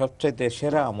 যে সবচেয়ে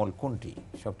সেরা আমল কোনটি,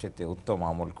 সবচেয়ে উত্তম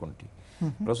আমল কোনটি?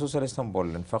 রাসূল সাল্লাল্লাহু আলাইহি ওয়াসাল্লাম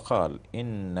বললেন ফাকাল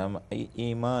ইন্নাম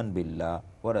ঈমান বিল্লাহ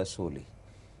ওয়া রাসূলি,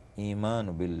 ঈমান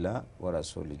বিল্লাহ ওয়া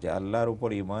রাসূলি, যে আল্লাহর উপর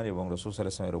ঈমান এবং রাসূল সাল্লাল্লাহু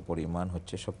আলাইহি ওয়াসাল্লামের উপর ঈমান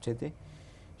হচ্ছে সবচেয়ে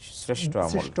শ্রেষ্ঠ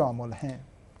আমল। হ্যাঁ।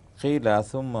 কিলা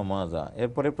সুম্মা মাযা,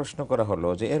 এরপরে প্রশ্ন করা হলো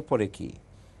যে এরপরে কি?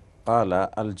 ক্বালা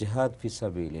আল জিহাদ ফি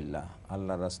সাবিলিল্লাহ,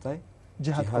 আল্লাহর রাস্তায়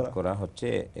জিহাদ করা হচ্ছে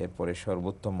এরপরে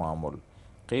সর্বোত্তম আমল।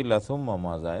 কিলা সুম্মা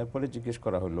মাযা, এরপরে জিজ্ঞেস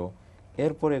করা হলো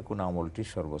এরপরে কোন আমলটি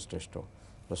সর্বশ্রেষ্ঠ?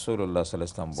 রাসূলুল্লাহ সাল্লাল্লাহু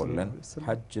আলাইহি ওয়াসাল্লাম বললেন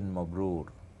হাজ্জুন মাবরুর,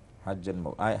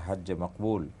 হাজ্জে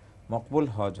মাকবুল, মকবুল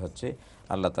হজ হচ্ছে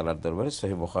আল্লাহ তাআলার দরবারে।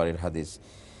 সহিহ বুখারীর হাদিস।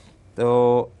 তো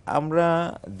আমরা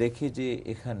দেখি যে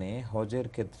এখানে হজের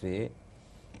ক্ষেত্রে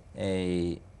এই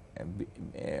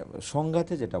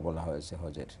সংজ্ঞাতে যেটা বলা হয়েছে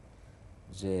হজের,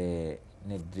 যে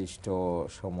নির্দিষ্ট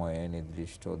সময়ে,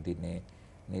 নির্দিষ্ট দিনে,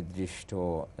 নির্দিষ্ট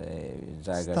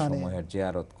জায়গা সমূহের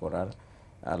জিয়ারত করার,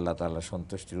 আল্লাহ তাআলার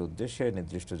সন্তুষ্টির উদ্দেশ্যে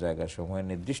নির্দিষ্ট জায়গা সমূহে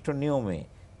নির্দিষ্ট নিয়মে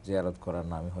জিয়ারত করার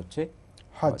নামই হচ্ছে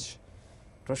হজ।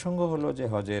 প্রসঙ্গ হলো যে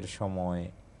হজের সময়,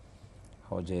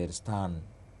 হজের স্থান,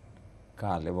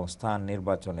 কাল এবং স্থান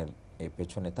নির্বাচনের এই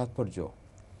পেছনে তাৎপর্য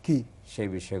কি, সেই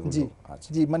বিষয়গুলো আছে।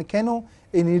 জি, মানে কেন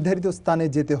এই নির্ধারিত স্থানে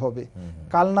যেতে হবে?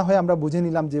 কাল না হয় আমরা বুঝে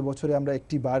নিলাম যে বছরে আমরা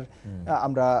একটি বার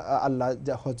আমরা আল্লাহ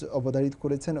যা হজ অবধারিত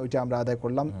করেছেন ওইটা আমরা আদায়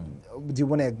করলাম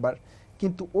জীবনে একবার,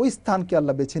 কিন্তু ওই স্থানকে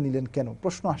আল্লাহ বেছে নিলেন কেন,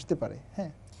 প্রশ্ন আসতে পারে।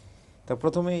 হ্যাঁ, তো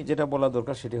প্রথমেই যেটা বলা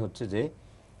দরকার সেটি হচ্ছে যে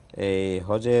এই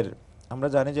হজের আমরা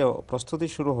জানি যে প্রস্তুতি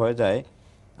শুরু হয়ে যায়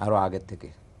আরো আগের থেকে,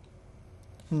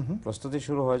 প্রস্তুতি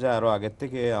শুরু হয়ে যায় আরো আগের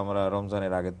থেকে। আমরা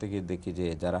রমজানের আগের থেকে দেখি যে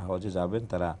যারা হজে যাবেন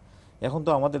তারা, এখন তো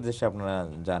আমাদের দেশে আপনারা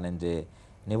জানেন যে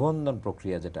নিবন্ধন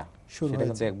প্রক্রিয়া যেটা, সেটা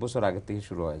কিন্তু 1 বছর আগের থেকে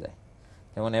শুরু হয়ে যায়।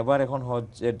 যেমন এবার এখন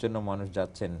হজের জন্য মানুষ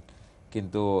যাচ্ছেন,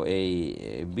 কিন্তু এই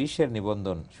 20-এর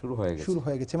নিবন্ধন শুরু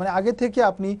হয়ে গেছে, মানে আগে থেকে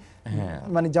আপনি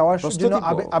মানে যাওয়ার জন্য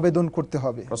আবেদন করতে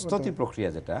হবে। প্রস্তুতি প্রক্রিয়া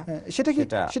যেটা,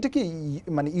 সেটা কি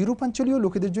মানে ইউরোপাঞ্চলীয়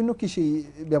লোকেদের জন্য কি সেই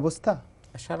ব্যবস্থা?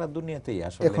 সারা দুনিয়াতেই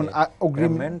আসলে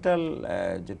মেন্টাল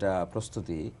যেটা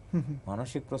প্রস্তুতি,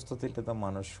 মানসিক প্রস্তুতিটা তো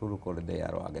মানুষ শুরু করে দেয়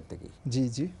আরো আগে থেকে। জি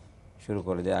জি, শুরু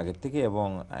করে দেয় আগে থেকে। এবং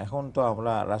এখন তো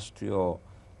আমরা রাষ্ট্রীয়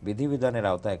বিধিবিধানের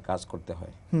আওতায় কাজ করতে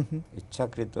হয়,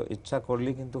 ইচ্ছা করলে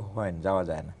কিন্তু হয়, যাওয়া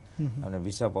যায় না। আপনার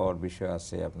ভিসা পাওয়ার বিষয়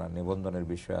আছে, আপনার নিবন্ধনের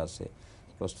বিষয় আছে,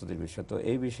 প্রস্তুতির বিষয়, তো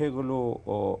এই বিষয়গুলো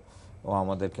ও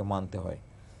আমাদেরকে মানতে হয়।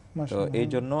 তো এই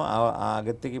জন্য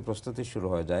আগের থেকে প্রস্তুতি শুরু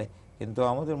হয়ে যায়। কিন্তু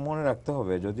আমাদের মনে রাখতে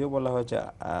হবে, যদিও বলা হয়েছে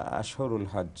আশহুরুল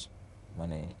হজ,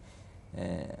 মানে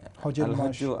আল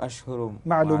হজ্জু আশহুরুম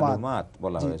মালুমাত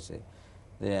বলা হয়েছে,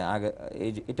 যে আগে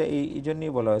এটা এই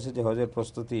জন্যই বলা হয়েছে যে হজের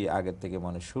প্রস্তুতি আগের থেকে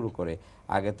মানুষ শুরু করে।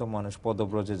 আগে তো মানুষ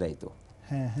পদব্রজে যাইতো,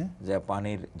 যে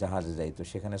পানির জাহাজে যাইতো,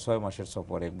 সেখানে 6 মাসের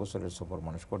সফর, 1 বছরের সফর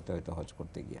মানুষ করতে হইতো হজ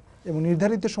করতে গিয়ে। এবং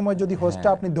নির্ধারিত সময় যদি হজটা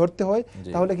আপনি ধরতে হয়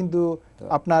তাহলে কিন্তু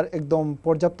আপনার একদম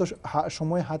পর্যাপ্ত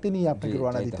সময় হাতে নিয়ে আপনাকে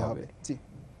রওনা দিতে হবে। জি,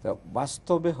 তো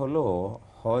বাস্তবে হলো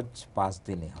হজ 5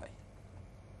 দিনে হয়।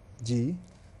 জি,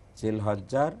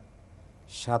 জিলহজ্জার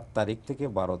 7 তারিখ থেকে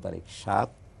 12 তারিখ, 7,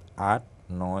 8,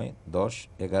 9, 10,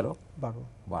 11,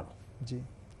 12। জি,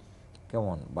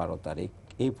 কেমন 12 তারিখ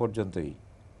এই পর্যন্তই।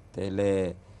 তাহলে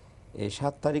এই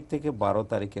 7 তারিখ থেকে 12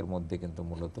 তারিখের মধ্যে কিন্তু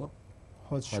মূলত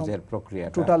হজের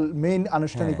প্রক্রিয়াটা টোটাল মেইন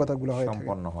আনুষ্ঠানিকতাগুলো হয়ে থাকে,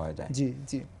 সম্পন্ন হয়ে যায়। জি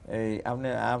জি। এই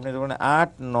আপনি যখন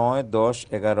 8, 9, 10,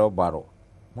 11, 12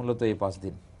 মূলত এই 5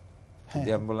 দিন। যদি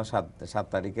আমি বললাম 7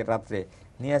 তারিখের রাত্রে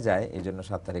নিয়ে যায়, এই জন্য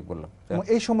 7 তারিখ বললাম।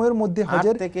 এই সময়ের মধ্যে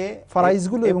হজের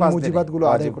ফরাইজগুলো এবং মুজিবাতগুলো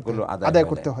আদায়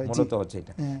করতে হয়, মূলত হচ্ছে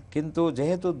এটা। কিন্তু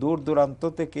যেহেতু দূর দূরান্ত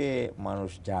থেকে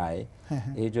মানুষ যায়,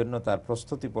 এই জন্য তার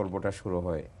প্রস্তুতি পর্বটা শুরু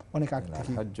হয় অনেক আগে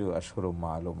থেকে, হজ্জ আশহুরুম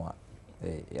মালুমাত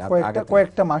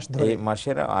কয়েকটা মাস ধরে, এই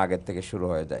মাসের আগের থেকে শুরু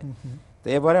হয়ে যায়। তো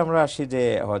এবারে আমরা আসি যে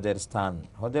হজের স্থান।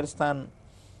 হজের স্থান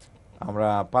আমরা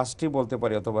 5টি বলতে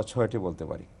পারি অথবা 6টি বলতে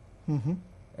পারি।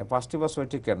 5টি বা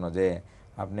 6টি কেন, যে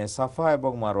আপনি সাফা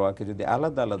এবং মারওয়াকে যদি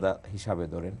আলাদা আলাদা হিসাবে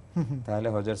ধরেন তাহলে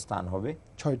হজের স্থান হবে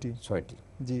 6টি।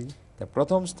 জি। তা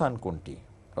প্রথম স্থান কোনটি?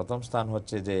 প্রথম স্থান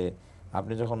হচ্ছে যে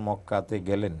আপনি যখন মক্কাতে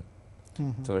গেলেন,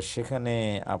 তো সেখানে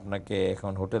আপনাকে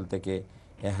এখন হোটেল থেকে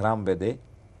এহরাম বেঁধে,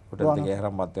 হোটেল থেকে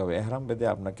এহরাম বাঁধতে হবে। এহরাম বেঁধে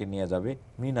আপনাকে নিয়ে যাবে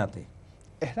মিনাতে।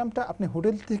 এহরামটা আপনি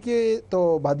হোটেল থেকে তো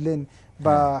বাঁধলেন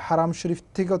বা হারাম শরীফ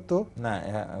থেকে? তো না,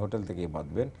 হোটেল থেকেই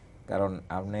বাঁধবেন, কারণ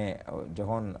আপনি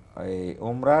যখন এই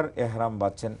উমরার এহরাম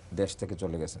বাঁধছেন দেশ থেকে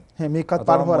চলে গেছেন, মিকাত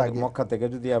পার হওয়ার আগে। মক্কা থেকে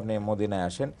যদি আপনি মদিনায়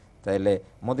আসেন, তাহলে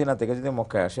মদিনা থেকে যদি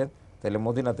মক্কায় আসেন, তাহলে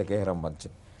মদিনা থেকে এহরাম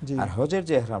বাঁধছেন। আর হজের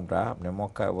যে এহরামটা আপনি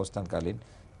মক্কায় অবস্থানকালীন,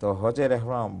 তো হজের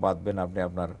এহরাম বাঁধবেন আপনি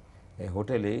আপনার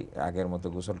হোটেলেই আগের মতো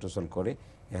গোসল টোসল করে,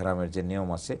 এহরামের যে নিয়ম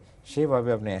আছে সেইভাবে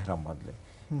আপনি এহরাম বাঁধলেন।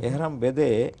 এহরাম বেঁধে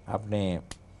আপনি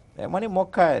মানে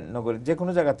মক্কা নগরী যে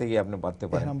কোনো জায়গা থেকে আপনি বাঁধতে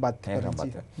পারেন, এহরাম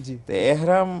বাঁধতে। তো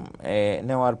এহরাম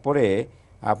নেওয়ার পরে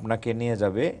আপনাকে নিয়ে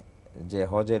যাবে যে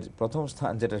হজের প্রথম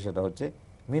স্থান যেটা, সেটা হচ্ছে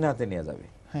মিনাতে নিয়ে যাবে।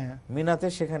 মিনাতে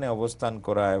সেখানে অবস্থান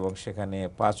করা এবং সেখানে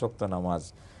 5 ওয়াক্ত নামাজ,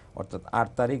 অর্থাৎ 8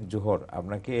 তারিখ জোহর,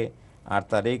 আপনাকে 8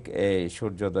 তারিখ এই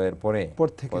সূর্যোদয়ের পরে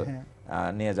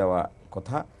নিয়ে যাওয়া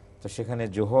কথা। তো সেখানে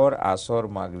জোহর, আসর,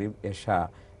 মাগরিব, এশা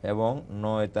এবং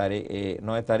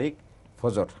 9 তারিখ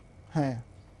ফজর,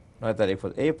 9 তারিখ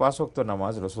ফজর, এই 5 ওয়াক্ত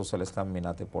নামাজ রাসূল সাল্লাল্লাহু আলাইহি ওয়াসাল্লাম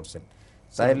মিনাতে পড়ছেন।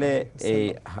 তাইলে এই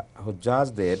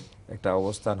হুজ্জাজদের একটা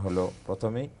অবস্থান হলো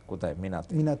প্রথমেই কোথায়?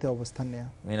 মিনাতে অবস্থান নেয়া,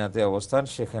 মিনাতে অবস্থান।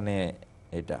 সেখানে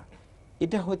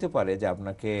এটা হতে পারে যে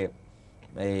আপনাকে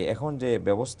এই এখন যে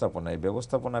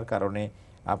ব্যবস্থাপনার কারণে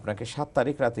আপনাকে 7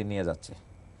 তারিখ রাতে নিয়ে যাচ্ছে,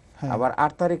 আবার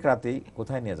 8 তারিখ রাতেই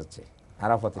কোথায় নিয়ে যাচ্ছে?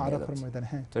 আরাফাতে নিয়ে যাচ্ছে।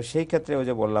 তো সেই ক্ষেত্রে ওই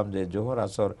যে বললাম যে জোহর,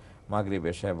 আসর, মাগরিব,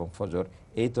 এশা এবং ফজর,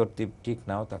 এই তরতিব ঠিক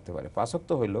নাও থাকতে পারে। 5 ওয়াক্ত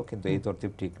হইল, কিন্তু এই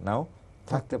তরতিব ঠিক নাও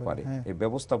থাকতে পারে এই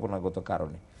ব্যবস্থাপনাগত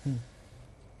কারণে।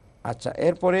 আচ্ছা,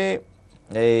 এরপরে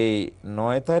এই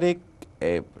 9 তারিখ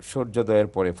সূর্যোদয়ের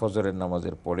পরে, ফজরের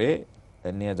নামাজের পরে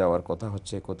নিয়ে যাওয়ার কথা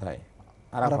হচ্ছে কোথায়?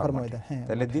 আরাফার মাঠে।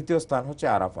 তাহলে দ্বিতীয় স্থান হচ্ছে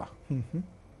আরাফা।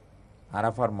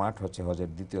 আরাফার মাঠ হচ্ছে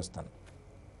হজের দ্বিতীয় স্থান।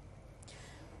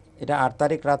 এটা 8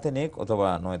 তারিখ রাতে নিক অথবা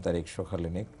 9 তারিখ সকালে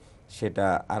নিক, সেটা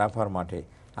আরাফার মাঠে।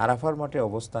 আরাফার মাঠে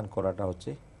অবস্থান করাটা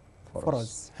হচ্ছে ফরজ।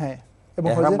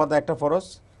 ইহরাম বাঁধা একটা ফরজ,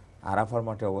 আরাফার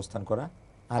মাঠে অবস্থান করা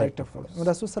আরেকটা ফরজ।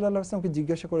 রাসূল সাল্লাল্লাহু আলাইহি ওয়াসাল্লামকে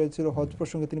জিজ্ঞাসা করেছিল হজ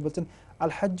প্রসঙ্গে, তিনি বলেছেন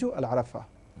আল হাজ্জু আল আরাফা,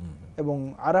 এবং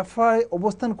আরাফায়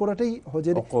অবস্থান করাটাই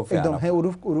হজের একদম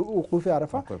উকুফে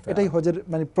আরাফা, এটাই হজের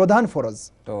মানে প্রধান ফরজ।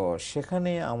 তো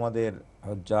সেখানে আমাদের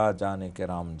হুজ্জাজানে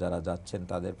কেরাম যারা যাচ্ছেন,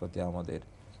 তাদের প্রতি আমাদের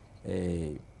এই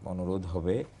অনুরোধ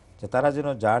হবে যে তারা যেন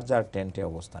যার যার টেন্টে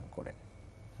অবস্থান করেন,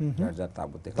 যার যার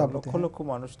তাঁবুতে। লক্ষ লক্ষ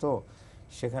মানুষ, তো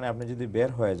সেখানে আপনি যদি বের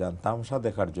হয়ে যান তামসা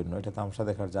দেখার জন্য, এটা তামসা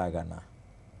দেখার জায়গা না।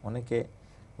 অনেকে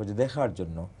ওই যে দেখার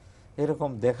জন্য, এরকম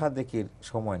দেখা দেখির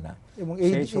সময় না। এবং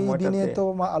এই দিনে তো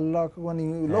আল্লাহ মানে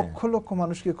লক্ষ লক্ষ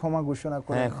মানুষকে ক্ষমা ঘোষণা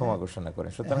করেন। ক্ষমা ঘোষণা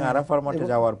করেন। সুতরাং আরাফার মাঠে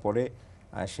যাওয়ার পরে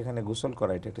সেখানে গোসল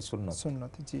করা, এটা একটি সুন্নত।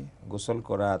 গোসল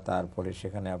করা, তারপরে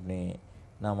সেখানে আপনি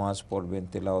নামাজ পড়বেন,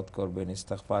 তিলাওয়াত করবেন,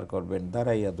 ইস্তিগফার করবেন,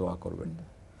 দাঁড়াইয়া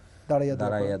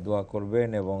দোয়া করবেন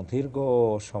এবং দীর্ঘ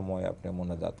সময় আপনি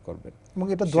মুনাজাত করবেন। এবং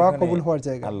এটা দোয়া কবুল হওয়ার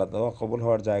জায়গা, আল্লাহ দোয়া কবুল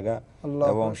হওয়ার জায়গা,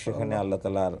 এবং সেখানে আল্লাহ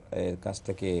তাআলার কাছ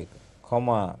থেকে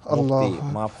ক্ষমা, মুক্তি,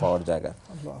 মাফ পাওয়ার জায়গা।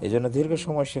 এই জন্য দীর্ঘ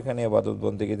সময় সেখানে ইবাদত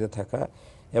বন্দেগীতে থাকা,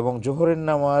 এবং জোহরের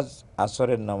নামাজ,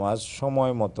 আসরের নামাজ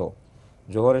সময় মতো,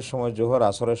 জোহরের সময় জোহর,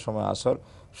 আসরের সময় আসর,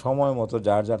 সময় মতো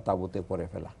যার যার তাঁবুতে পড়ে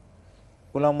ফেলা।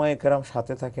 উলামায়ে কেরাম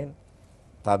সাথে থাকেন,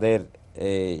 তাদের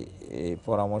এই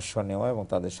পরামর্শ নেওয়া এবং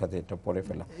তাদের সাথে এটা পড়ে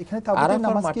ফেলা।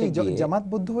 আরাফার মাঠে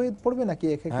জামাতবদ্ধ হয়ে পড়বে নাকি?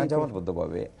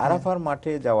 জামাতবদ্ধভাবে। আরাফার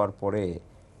মাঠে যাওয়ার পরে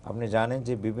আপনি জানেন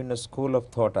যে বিভিন্ন স্কুল অফ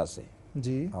থট আছে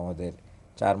আমাদের,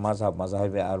 4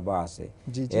 মাযহাবে আরবা আছে,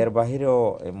 এর বাহিরেও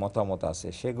মতামত আছে।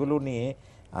 সেগুলো নিয়ে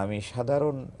আমি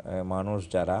সাধারণ মানুষ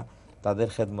যারা, তাদের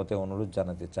খেদমতে অনুরোধ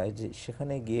জানাতে চাই যে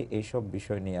সেখানে গিয়ে এইসব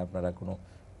বিষয় নিয়ে আপনারা কোনো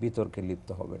বিতর্কে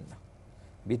লিপ্ত হবেন না।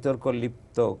 বিতর্ক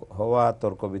লিপ্ত হওয়া,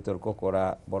 তর্ক বিতর্ক করা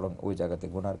বরং ওই জায়গাতে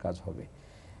গুনার কাজ হবে।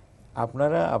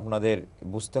 আপনারা আপনাদের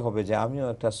বুঝতে হবে যে আমিও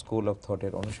একটা স্কুল অফ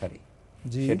থটের অনুসারী,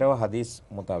 সেটাও হাদিস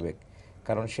মোতাবেক।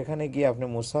 কারণ সেখানে গিয়ে আপনি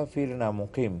মুসাফির না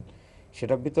মুকিম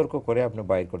সেটা বিতর্ক করে আপনি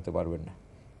বাইর করতে পারবেন না।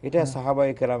 এটা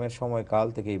সাহাবায়ে কেরামের সময় কাল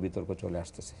থেকে এই বিতর্ক চলে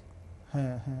আসতেছে।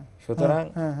 সুতরাং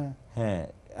হ্যাঁ,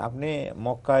 আপনি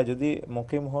মক্কায় যদি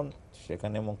মুকিম হন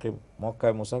সেখানে মুকিম,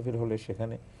 মক্কায় মুসাফির হলে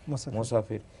সেখানে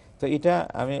মুসাফির। তো এটা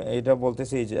আমি এটা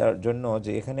বলতেছি যার জন্য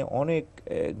যে এখানে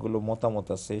অনেকগুলো মতামত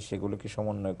আছে, সেগুলোকে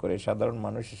সমন্বয় করে সাধারণ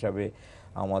মানুষ হিসাবে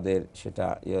আমাদের সেটা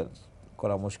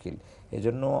করা মুশকিল।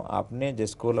 এজন্য আপনি যে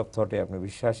স্কুল অফ থটে আপনি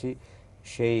বিশ্বাসী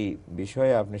সেই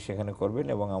বিষয়ে আপনি সেখানে করবেন।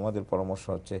 এবং আমাদের পরামর্শ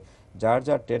হচ্ছে যার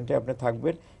যার টেন্টে আপনি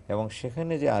থাকবেন এবং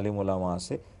সেখানে যে আলিম ওলামা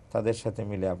আছে তাদের সাথে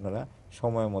মিলে আপনারা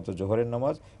সময় মতো জোহরের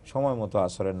নামাজ, সময় মতো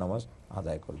আসরের নামাজ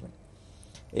আদায় করবেন।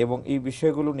 এবং এই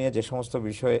বিষয়গুলো নিয়ে যে সমস্ত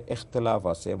বিষয়ে ইখতিলাফ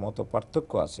আছে, মত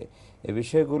পার্থক্য আছে, এই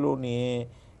বিষয়গুলো নিয়ে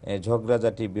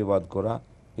ঝগড়াঝাটি বিবাদ করা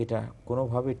এটা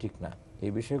কোনোভাবেই ঠিক না।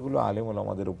 এই বিষয়গুলো আলিম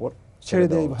ওলামাদের উপর ছেড়ে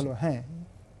দেওয়া ভালো।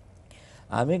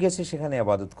 আমি গেছি সেখানে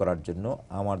ইবাদত করার জন্য,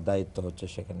 আমার দায়িত্ব হচ্ছে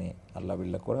সেখানে আল্লাহ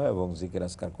বিল্লাহ করা এবং জিকির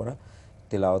আজকার করা,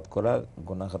 তিলাওয়াত করা,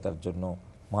 গুনাহ খাতার জন্য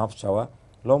মাফ চাওয়া,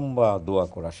 লম্বা দোয়া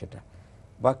করা। সেটা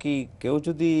বাকি কেউ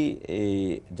যদি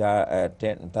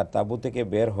তার তাঁবু থেকে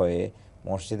বের হয়ে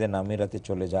মসজিদে নামিরাতে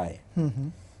চলে যায়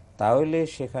তাহলে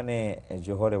সেখানে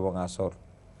জোহর এবং আসর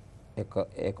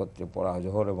একত্রে পড়া হয়,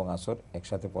 জোহর এবং আসর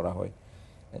একসাথে পড়া হয়,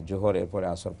 জোহর এরপরে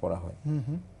আসর পড়া হয়।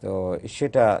 তো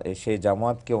সেটা সেই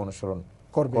জামাতকে অনুসরণ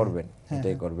করবেন,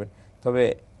 এটাই করবেন। তবে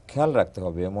খেয়াল রাখতে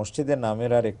হবে মসজিদের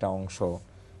নামেরার একটা অংশ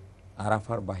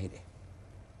আরাফার বাহিরে,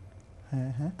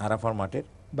 আরাফার মাঠের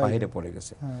বাহিরে পড়ে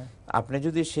গেছে। আপনি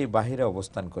যদি সেই বাহিরে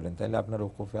অবস্থান করেন তাহলে আপনার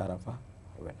ওকুফে আরাফা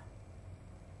হবে না।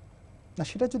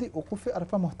 সেটা যদি ওকুফে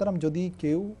আরাফা মোহতারাম যদি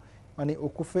কেউ মানে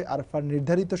ওকুফে আরাফার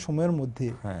নির্ধারিত সময়ের মধ্যে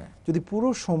যদি পুরো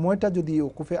সময়টা যদি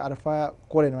ওকুফে আরাফা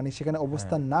করেন, মানে সেখানে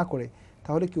অবস্থান না করে,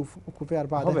 তাহলে কি ওকুফে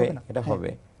আরাফা আদায় হবে না? এটা হবে,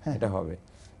 এটা হবে।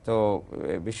 তো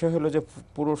বিষয় হলো যে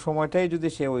পুরো সময়টাই যদি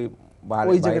সে ওই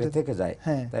বাইরে থেকে যায়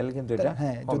তাহলে কিন্তু এটা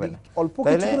হবে না। অল্প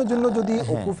কিছুক্ষণের জন্য যদি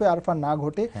ওকুফে আরাফা না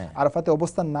ঘটে, আরাফাতে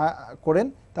অবস্থান না করেন,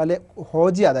 তাহলে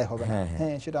হজই আদায় হবে না।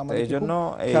 সেটা আমাদের এইজন্য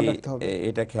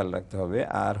এটা খেয়াল রাখতে হবে।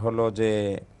 আর হলো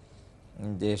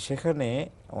যে সেখানে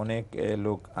অনেক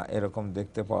লোক এরকম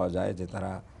দেখতে পাওয়া যায় যে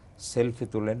তারা সেলফি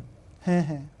তোলেন,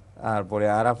 তারপরে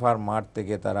আরাফার মাঠ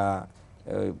থেকে তারা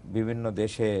বিভিন্ন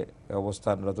দেশে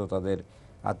অবস্থানরত তাদের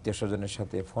আত্মীয় স্বজনের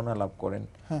সাথে ফোন আলাপ করেন।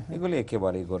 এগুলি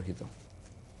একেবারেই গর্হিত,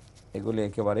 এগুলি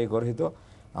একেবারেই গর্হিত।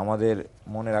 আমাদের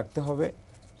মনে রাখতে হবে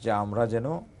যে আমরা যেন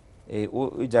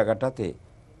ওই জায়গাটাতে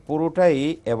পুরোটাই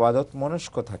এবাদত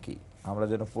মনস্ক থাকি, আমরা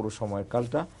যেন পুরো সময়ের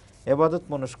কালটা এবাদত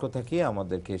মনস্ক থাকি,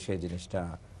 আমাদেরকে সেই জিনিসটা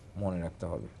মনে রাখতে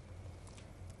হবে।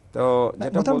 তো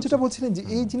যেটা বলছিলেন যে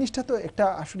এই জিনিসটা তো একটা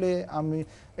আসলে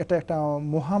এটা একটা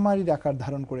মহামারীর আকার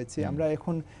ধারণ করেছে। আমরা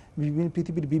এখন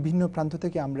পৃথিবীর বিভিন্ন প্রান্ত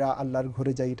থেকে আমরা আল্লাহর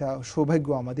ঘরে যাই, এটা সৌভাগ্য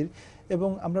আমাদের। এবং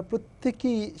আমরা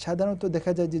প্রত্যেকেই সাধারণত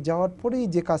দেখা যায় যে যাওয়ার পরেই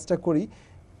যে কাজটা করি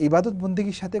ইবাদত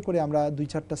বন্দেগীর সাথে করে, আমরা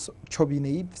 2-4টা ছবি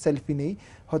নেই, সেলফি নেই,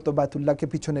 হয়তো বায়তুল্লাহকে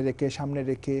পিছনে রেখে সামনে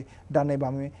রেখে ডানে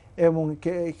বামে, এবং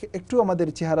একটু আমাদের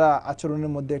চেহারা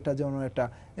আচরণের মধ্যে একটা যেন একটা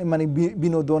মানে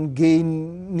বিনোদন গেইন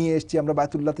নিয়ে এসেছি, আমরা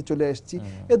বায়তুল্লাহতে চলে এসেছি,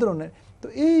 এ ধরনের। তো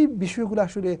এই বিষয়গুলো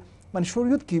আসলে মানে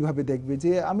শরীয়ত কিভাবে দেখবে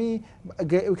যে আমি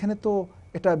ওইখানে তো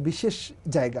এটা বিশেষ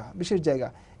জায়গা,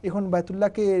 এখন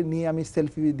বায়তুল্লাহকে নিয়ে আমি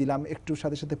সেলফি দিলাম, একটু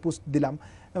সাথে সাথে পোস্ট দিলাম,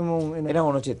 এবং এটা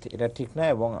অনুচিত, এটা ঠিক না।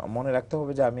 এবং মনে রাখতে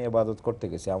হবে যে আমি ইবাদত করতে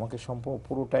গেছি, আমাকে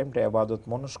পুরো টাইমটা ইবাদত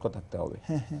মনস্ক থাকতে হবে।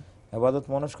 ইবাদত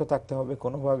মনস্ক থাকতে হবে,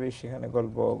 কোনোভাবেই সেখানে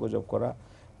গল্প গুজব করা,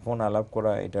 ফোন আলাপ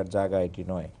করা এটার জায়গা এটি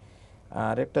নয়।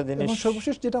 আর একটা জিনিস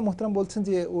সর্বশেষ যেটা মোহতারাম বলছেন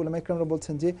যে উলামা ইকরামরা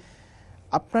বলছেন যে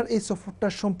আপনার এই সফরটা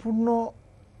সম্পূর্ণ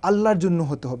আল্লাহর জন্য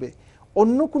হতে হবে,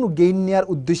 অন্য কোনো গেইন নেওয়ার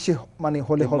উদ্দেশ্যে মানে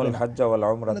হলে হবে না,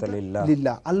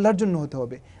 লিল্লাহ, আল্লাহর জন্য হতে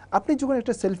হবে। আপনি যখন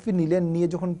একটা সেলফি নিলেন, নিয়ে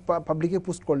যখন পাবলিকে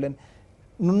পোস্ট করলেন,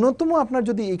 ন্যূনতম আপনার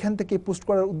যদি এখান থেকে পোস্ট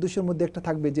করার উদ্দেশ্যের মধ্যে একটা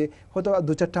থাকবে যে হয়তো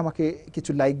 2-4টা আমাকে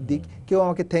কিছু লাইক দিক, কেউ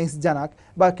আমাকে থ্যাঙ্কস জানাক,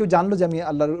 বা কেউ জানলো যে আমি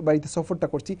আল্লাহর বাড়িতে সফরটা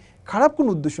করছি, খারাপ কোনো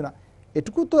উদ্দেশ্য না,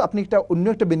 এটুকু তো আপনি একটা অন্য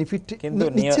একটা বেনিফিট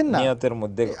নিচ্ছেন না। নিয়তের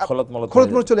মধ্যে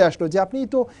খলতমল চলে আসলো যে আপনি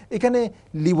তো এখানে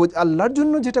আল্লাহর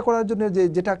জন্য যেটা করার জন্য,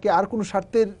 যেটাকে আর কোনো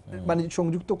স্বার্থের মানে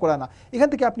সংযুক্ত করা না, এখান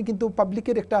থেকে আপনি কিন্তু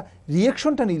পাবলিকের একটা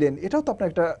রিয়াকশনটা নিলেন, এটাও তো আপনার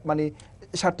একটা মানে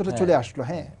স্বার্থটা চলে আসলো।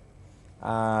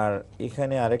 আর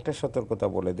এখানে আরেকটা সতর্কতা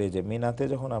বলে দেয় যে মিনাতে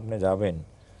যখন আপনি যাবেন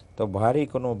তো ভারী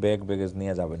কোনো ব্যাগেজ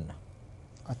নিয়ে যাবেন না।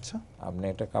 আচ্ছা, আপনি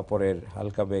একটা কাপড়ের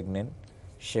হালকা ব্যাগ নেন,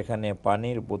 সেখানে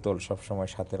পানির বোতল সবসময়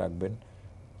সাথে রাখবেন,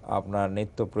 আপনার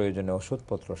নিত্য প্রয়োজনীয়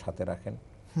ওষুধপত্র সাথে রাখেন।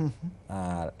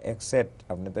 আর এক সেট,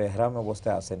 আপনি তো এহরাম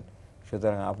অবস্থায় আছেন,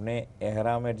 সুতরাং আপনি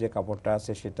এহরামের যে কাপড়টা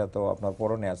আছে সেটা তো আপনার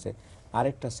পরনে আছে,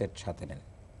 আরেকটা সেট সাথে নেন।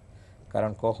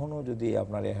 কারণ কখনো যদি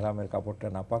আপনার এহরামের কাপড়টা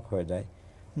নাপাক হয়ে যায়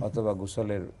অথবা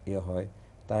গোসলের হয়,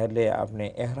 তাহলে আপনি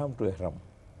এহরাম টু এহরাম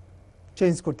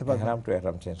চেঞ্জ করতে পারবেন, এহরাম টু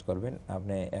এহরাম চেঞ্জ করবেন।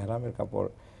 আপনি এহরামের কাপড়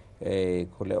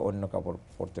খুলে অন্য কাপড়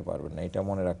পরতে পারবেন না, এটা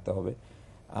মনে রাখতে হবে।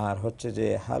 আর হচ্ছে যে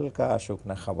হালকা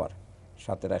শুকনা খাবার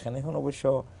সাথে রাখেন। এখন অবশ্য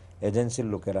এজেন্সির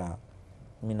লোকেরা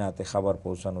মিনাতে খাবার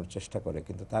পৌঁছানোর চেষ্টা করে,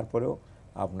 কিন্তু তারপরেও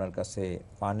আপনার কাছে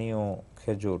পানীয়,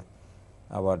 খেজুর,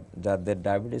 আবার যাদের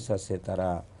ডায়াবেটিস আছে তারা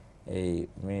এই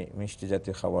মিষ্টি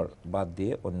জাতীয় খাবার বাদ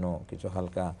দিয়ে অন্য কিছু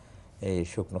হালকা এই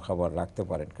শুকনো খাবার রাখতে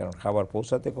পারেন, কারণ খাবার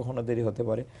পৌঁছাতে কখনো দেরি হতে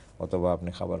পারে অথবা আপনি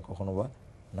খাবার কখনো বা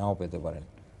নাও পেতে পারেন।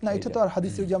 না এটা তো আর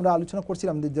হাদিসে যে আমরা আলোচনা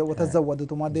করছিলাম যে ওয়াতাজাওয়াদু,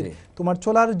 তোমার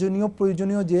চলার জন্য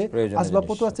প্রয়োজনীয় যে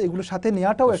আসবাবপত্র আছে এগুলোর সাথে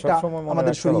নেওয়াটাও একটা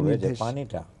আমাদের শরীর নির্দেশ।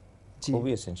 পানিটা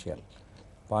খুবই এসেনশিয়াল।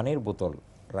 পানির বোতল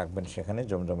রাখবেন সেখানে,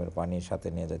 জমজমের পানি সাথে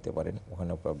নিয়ে যেতে পারেন,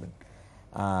 ওখানেও পাবেন।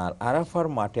 আর আরাফার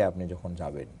মাঠে আপনি যখন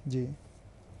যাবেন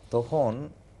তখন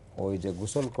ওই যে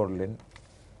গোসল করলেন,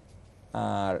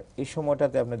 আর এই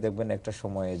সময়টাতে আপনি দেখবেন একটা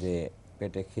সময়ে যে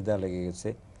পেটে খিদা লেগে গেছে,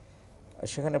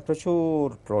 সেখানে প্রচুর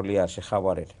ট্রলি আসে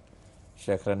খাবারের,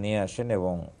 সেখানে নিয়ে আসেন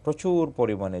এবং প্রচুর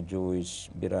পরিমাণে জুস,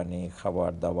 বিরিয়ানি,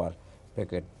 খাবার দাবার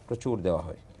প্যাকেট প্রচুর দেওয়া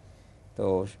হয়। তো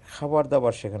খাবার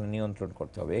দাবার সেখানে নিয়ন্ত্রণ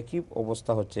করতে হবে। একই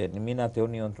অবস্থা হচ্ছে মিনাতেও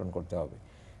নিয়ন্ত্রণ করতে হবে,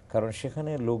 কারণ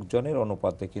সেখানে লোকজনের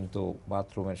অনুপাতে কিন্তু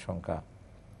বাথরুমের সংখ্যা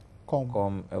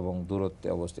কম এবং দূরত্বে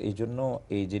অবস্থা। এই জন্য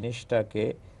এই জিনিসটাকে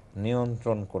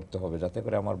নিয়ন্ত্রণ করতে হবে যাতে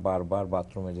করে আমার বারবার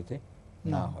বাথরুমে যেতে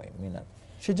না হয় মিনাত।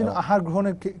 সেজন্য আহার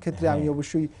গ্রহণের ক্ষেত্রে আমি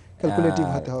অবশ্যই ক্যালকুলেটিভ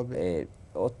হতে হবে।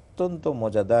 অত্যন্ত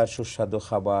মজাদার সুস্বাদু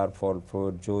খাবার, ফল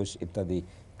ফ্রুট, জুস ইত্যাদি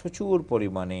প্রচুর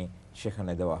পরিমাণে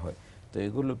সেখানে দেওয়া হয়। তো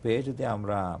এগুলো পেয়ে যদি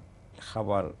আমরা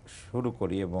খাবার শুরু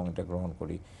করি এবং এটা গ্রহণ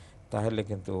করি, তাহলে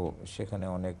কিন্তু সেখানে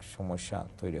অনেক সমস্যা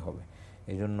তৈরি হবে।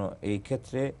 এই জন্য এই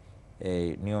ক্ষেত্রে এই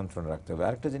নিয়ন্ত্রণ রাখতে হবে।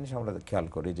 আরেকটা জিনিস আমরা খেয়াল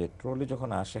করি যে ট্রলি যখন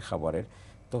আসে খাবারের,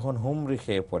 তখন হুমড়ি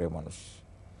খেয়ে পড়ে মানুষ।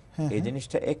 এই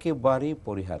জিনিসটা একেবারেই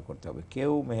পরিহার করতে হবে।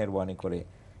 কেউ মেহেরবানি করে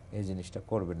এই জিনিসটা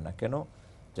করবেন না। কেন?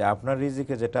 যে আপনার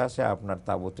রিজিকে যেটা আছে আপনার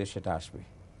তাবুতে সেটা আসবে,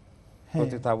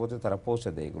 প্রতি তাবুতে তারা পৌঁছে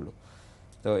দেয় এগুলো।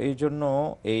 তো এই জন্য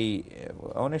এই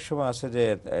অনেক সময় আছে যে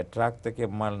ট্রাক থেকে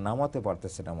মাল নামাতে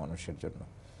পারতেছে না মানুষের জন্য,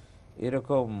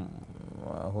 এরকম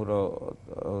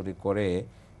হুড়োহুড়ি করে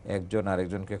একজন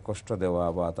আরেকজনকে কষ্ট দেওয়া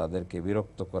বা তাদেরকে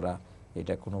বিরক্ত করা,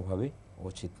 এটা কোনোভাবেই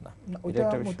উচিত না।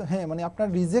 হ্যাঁ, মানে আপনার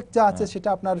রিজেক্ট যা আছে সেটা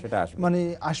আপনার মানে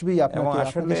আসবেই, আপনাকে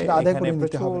আসলে সেটা আদায় করে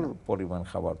নিতে হবে। প্রচুর পরিমাণ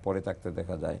খাবার পরে থাকতে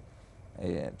দেখা যায়।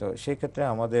 তো সেই ক্ষেত্রে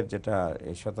আমাদের যেটা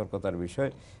এই সতর্কতার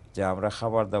বিষয় যে আমরা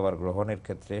খাবার দাবার গ্রহণের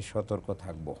ক্ষেত্রে সতর্ক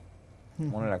থাকব।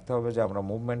 মনে রাখতে হবে যে আমরা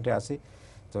মুভমেন্টে আছি,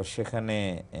 তো সেখানে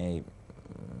এই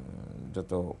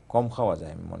যত কম খাওয়া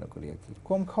যায় আমি মনে করি আর কি,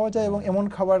 কম খাওয়া যায় এবং এমন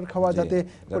খাবার খাওয়া যাতে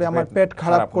করে আমার পেট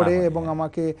খারাপ করে এবং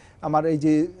আমাকে আমার এই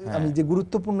যে আমি যে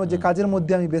গুরুত্বপূর্ণ যে কাজের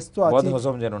মধ্যে আমি ব্যস্ত আছি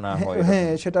বদহজম যেন না হয়,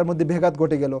 সেটার মধ্যে ব্যাঘাত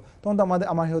ঘটে গেল, তখন তো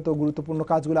আমার হয়তো গুরুত্বপূর্ণ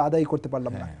কাজগুলো আদায় করতে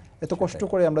পারলাম না। এত কষ্ট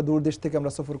করে আমরা দূর দেশ থেকে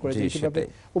আমরা সফর করে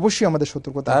অবশ্যই আমাদের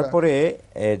সতর্কতা। তারপরে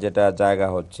যেটা জায়গা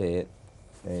হচ্ছে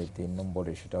এই ৩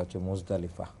 নম্বরে, সেটা হচ্ছে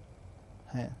মুজদালিফা।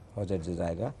 হজের যে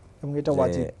জায়গা, এবং এটা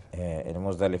ওয়াজিব। এর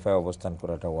মুজদালিফায় অবস্থান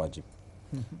করাটা ওয়াজিব।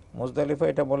 মুজদালিফা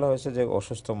এটা বলা হয়েছে যে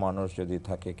অসুস্থ মানুষ যদি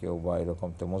থাকে কেউ বা এরকম,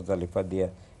 তো মুজদালিফা দিয়ে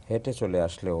হেঁটে চলে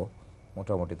আসলেও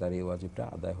মোটামুটি তার এই ওয়াজিবটা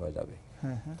আদায় হয়ে যাবে।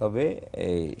 তবে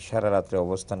এই সারা রাত্রে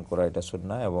অবস্থান করা এটা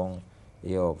সুন্নাহ, এবং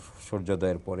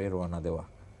সূর্যোদয়ের পরে রওনা দেওয়া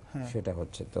সেটা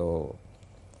হচ্ছে। তো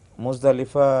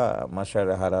মুজদালিফা মাশার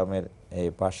হারামের এই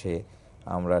পাশে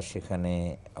আমরা সেখানে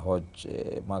হজ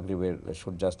মাগরিবের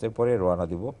সূর্যাস্তের পরে রওনা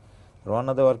দিব।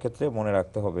 রওনা দেওয়ার ক্ষেত্রে মনে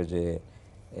রাখতে হবে যে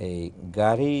এই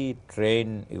গাড়ি, ট্রেন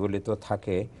এগুলি তো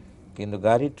থাকে, কিন্তু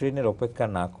গাড়ি ট্রেনের অপেক্ষা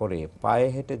না করে পায়ে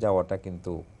হেঁটে যাওয়াটা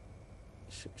কিন্তু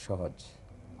সহজ।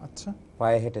 আচ্ছা,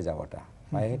 পায়ে হেঁটে যাওয়াটা,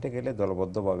 পায়ে হেঁটে গেলে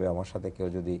দলবদ্ধভাবে আমার সাথে কেউ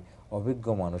যদি অভিজ্ঞ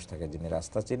মানুষ থাকে যিনি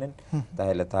রাস্তা চিনেন,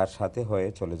 তাহলে তার সাথে হয়ে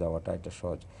চলে যাওয়াটা এটা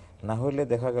সহজ। না হলে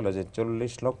দেখা গেল যে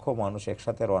 40 লক্ষ মানুষ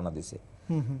একসাথে রওনা দিছে,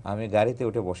 আমি গাড়িতে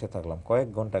উঠে বসে থাকলাম, কয়েক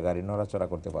ঘন্টা গাড়ি নড়াচড়া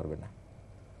করতে পারবে না।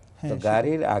 তো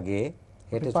গাড়ির আগে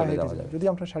হেঁটে চলে যাওয়া যাবে, যদি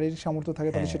আপনার শারীরিক সামর্থ্য থাকে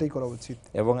তাহলে সেটাই করা উচিত।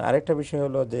 এবং আরেকটা বিষয়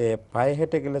হলো যে পায়ে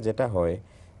হেঁটে গেলে যেটা হয়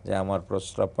যে আমার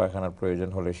প্রস্রাব পায়খানার প্রয়োজন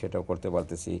হলে সেটাও করতে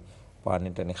পারতেছি, পানি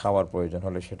টানি খাওয়ার প্রয়োজন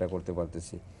হলে সেটা করতে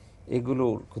পারতেছি,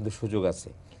 এগুলোর কিন্তু সুযোগ আছে।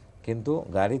 কিন্তু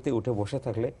গাড়িতে উঠে বসে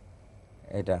থাকলে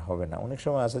এটা হবে না। অনেক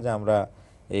সময় আছে যে আমরা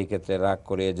এই ক্ষেত্রে রাগ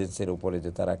করে এজেন্সির উপরে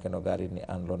যে তারা কেন গাড়ি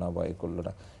আনলো না বা এই করলো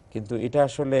না, কিন্তু এটা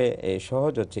আসলে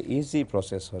সহজ হচ্ছে, ইজি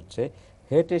প্রসেস হচ্ছে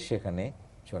হেঁটে সেখানে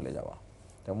চলে যাওয়া।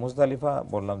 তো মুজদালিফা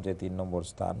বললাম যে 3 নম্বর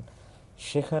স্থান,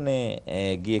 সেখানে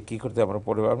গিয়ে কি করতে আমরা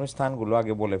পরিবার, আমি স্থানগুলো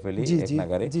আগে বলে ফেলি এক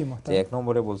নাগারে। যে 1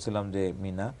 নম্বরে বলছিলাম যে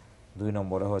মিনা, 2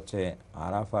 নম্বরে হচ্ছে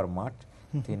আরাফার মাঠ,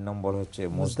 3 নম্বর হচ্ছে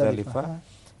মুজদালিফা,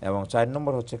 এবং 4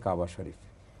 নম্বর হচ্ছে কাবা শরীফ।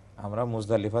 আমরা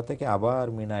মুজদালিফা থেকে আবার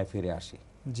মিনায় ফিরে আসি।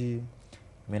 জি,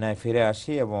 মিনায় ফিরে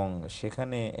আসি এবং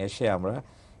সেখানে এসে আমরা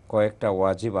কয়েকটা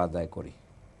ওয়াজিব আদায় করি।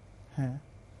 হ্যাঁ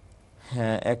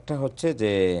হ্যাঁ, একটা হচ্ছে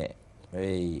যে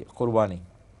এই কুরবানি,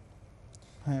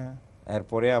 হ্যাঁ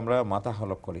এরপরে আমরা মাথা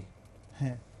হলক করি,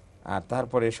 হ্যাঁ, আর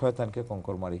তারপরে শয়তানকে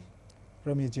কঙ্কর মারি।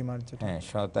 রমিজি মার যেটা, হ্যাঁ,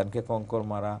 শয়তানকে কঙ্কর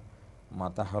মারা,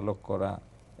 মাথা হলক করা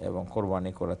এবং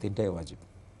কোরবানি করা, 3টাই ওয়াজিব।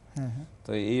 হ্যাঁ হ্যাঁ,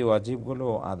 তো এই ওয়াজিবগুলো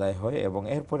আদায় হয় এবং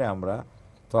এরপরে আমরা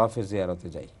তোয়াফে জিয়ারতে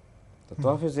যাই। তো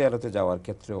তোয়াফে জিয়ারতে যাওয়ার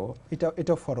ক্ষেত্রেও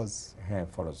এটা ফরজ। হ্যাঁ,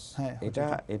 ফরজ। হ্যাঁ,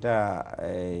 এটা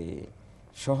এই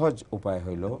সহজ উপায়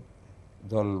হইল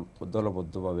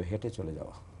দলবদ্ধভাবে হেঁটে চলে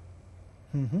যাওয়া,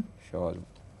 সহজ।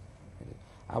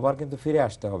 আবার কিন্তু ফিরে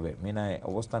আসতে হবে, মিনায়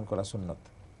অবস্থান করা সুন্নত।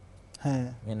 হ্যাঁ,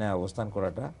 মিনায় অবস্থান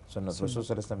করাটা সুন্নত। রাসূল সাল্লাল্লাহু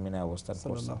আলাইহি ওয়াসাল্লাম মিনায় অবস্থান করছেন।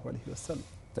 সাল্লাল্লাহু আলাইহি ওয়াসাল্লাম।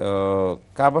 তো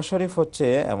কাবা শরীফ হচ্ছে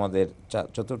আমাদের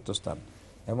চতুর্থ স্থান,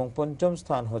 এবং পঞ্চম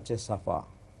স্থান হচ্ছে সাফা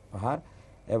পাহাড়,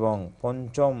 এবং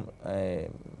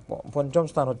পঞ্চম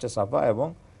স্থান হচ্ছে সাফা, এবং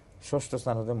ষষ্ঠ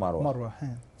স্থান হচ্ছে মারওয়া।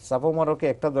 হ্যাঁ, সাফা মারওয়াকে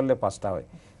একটা ধরলে 5টা হয়।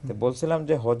 তো বলছিলাম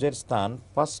যে হজের স্থান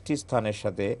 5টি স্থানের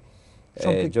সাথে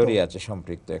জড়িয়ে আছে,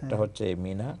 সম্পৃক্ত। একটা হচ্ছে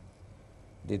মিনা,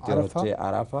 দ্বিতীয় হচ্ছে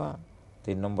আরাফা,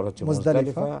 3 নম্বর হচ্ছে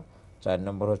মুজদালিফা, 4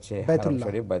 নম্বর হচ্ছে হারাম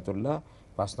শরীফ বাইতুল্লাহ,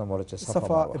 5 নম্বর হচ্ছে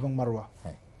সাফা এবং মারওয়া।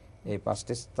 হ্যাঁ, এই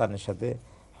 5টি স্থানের সাথে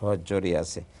হজ জড়িয়ে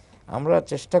আছে। আমরা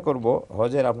চেষ্টা করব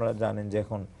হজের, আপনারা জানেন যে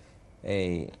এখন এই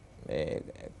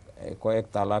কয়েক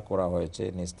তালা করা হয়েছে,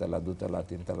 নিচতলা, 2 তলা,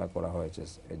 3 তলা করা হয়েছে,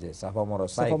 এই যে সাফা মারওয়া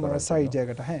সাই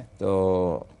জায়গাটা। হ্যাঁ, তো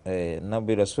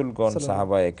নবী রাসূলগণ,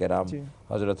 সাহাবায়ে কেরাম,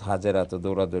 হযরত হাজেরা তো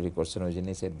দৌড়াদৌড়ি করছেন ওই যে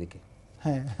নিচের দিকে।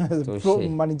 হ্যাঁ,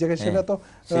 মানে জায়গা সেটা তো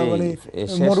মানে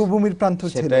মরুভূমির প্রান্ত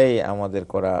ছিল, সেটাই আমাদের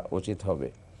করা উচিত হবে।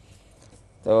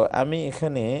 তো আমি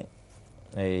এখানে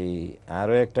এই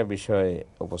আরো একটা বিষয়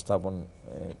উপস্থাপন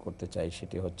করতে চাই,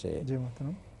 সেটি হচ্ছে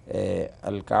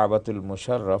আল কাবাতুল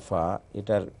মুশাররফা।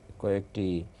 এটার কয়েকটি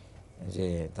যে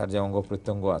তার যে অঙ্গ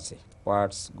প্রত্যঙ্গ আছে,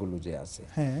 পার্টস গুলো যে আছে,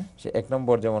 সে 1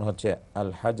 নম্বর যেমন হচ্ছে আল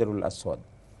হাজারুল আসওয়াদ।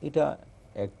 এটা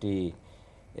একটি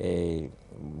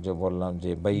যে বললাম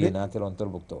যে বাইনাতের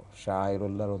অন্তর্ভুক্ত,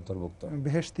 শায়রুল্লাহর অন্তর্ভুক্ত।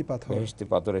 বেহেশতি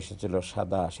পাথর এসেছিল,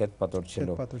 সাদা শ্বেত পাথর ছিল।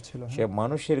 সে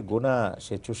মানুষের গুনাহ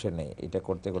সে চুষে নেয়, এটা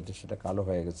করতে করতে সেটা কালো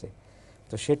হয়ে গেছে।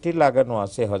 তো সেটি লাগানো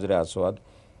আছে হজরে আসওয়াদ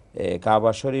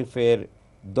কাবা শরীফের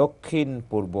দক্ষিণ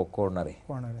পূর্ব কর্নারে।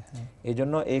 এই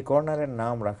জন্য এই কর্নারের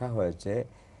নাম রাখা হয়েছে,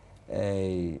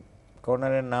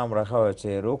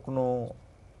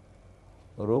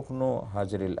 রুকনু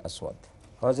হাজরিল আসওয়াদ,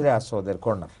 হজরে আসওয়াদের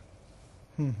কর্নার।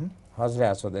 হজরে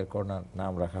আসওয়াদের কর্নার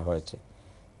নাম রাখা হয়েছে।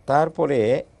 তারপরে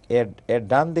এর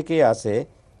ডান দিকে আছে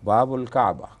বাবুল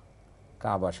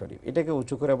কাবা শরীফ। এটাকে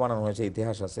উঁচু করে বানানো হয়েছে,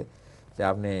 ইতিহাস আছে যে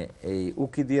আপনি এই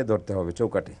উকি দিয়ে ধরতে হবে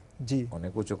চৌকাটে। জি,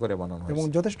 অনেক উঁচু করে বানানো হয়েছে, এবং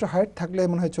যথেষ্ট হাইট থাকলে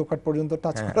মনে হয় চৌকাট পর্যন্ত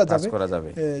টাচ করা যাবে।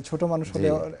 ছোট মানুষ হলে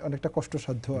অনেকটা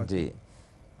কষ্টসাধ্য আছে। জি।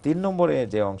 3 নম্বরে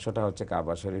যে অংশটা হচ্ছে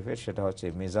কাবা শরীফের, সেটা হচ্ছে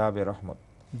মিজাবে রহমত।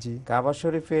 জি, কাবা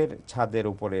শরীফের ছাদের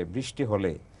উপরে বৃষ্টি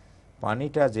হলে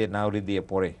পানিটা যে নাউরি দিয়ে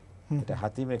পড়ে, এটা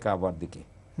হাতিমে কাবার দিকে,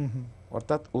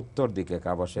 অর্থাৎ উত্তর দিকে,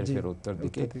 কাবা শরীফের উত্তর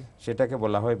দিকে, সেটাকে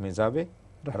বলা হয় মিজাবে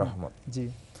রহমত। জি,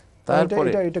 তারপরে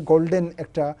এটা গোল্ডেন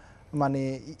একটা মানে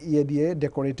ইয়ে দিয়ে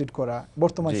ডেকোরেটেড করা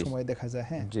বর্তমান সময়ে দেখা যায়।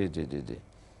 হ্যাঁ, জি জি জি জি,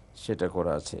 সেটা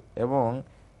করা আছে। এবং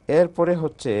এরপরে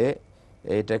হচ্ছে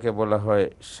এইটাকে বলা হয়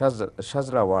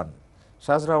সাজরাওয়ান।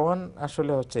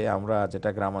 আসলে হচ্ছে আমরা যেটা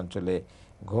গ্রামাঞ্চলে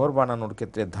ঘর বানানোর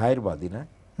ক্ষেত্রে ধাইর বাঁধি না,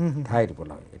 ধাইর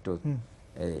বলা হয়।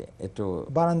 একটু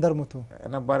বারান্দার মতো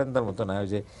না, বারান্দার মতো না, ওই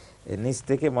যে নিচ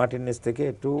থেকে, মাটির নিচ থেকে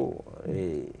একটু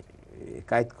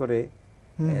কাইত করে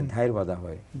ধাইর বাঁধা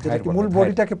হয়, মূল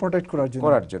বডিটাকে প্রোটেক্ট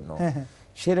করার জন্য।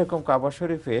 সেরকম কাবা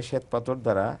শরীফে শ্বেত পাথর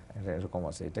দ্বারা এরকম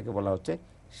আছে, এটাকে বলা হচ্ছে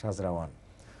সাজরাওয়ান।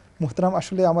 মুহতারাম,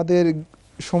 আসলে আমাদের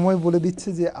সময় বলে দিচ্ছে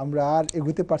যে আমরা আর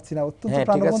এগোতে পারছি না। অত্যন্ত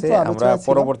প্রাণবন্ত আলোচনা, আমরা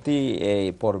পরবর্তী এই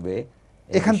পর্বে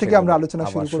এখান থেকে আমরা আলোচনা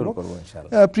শুরু করব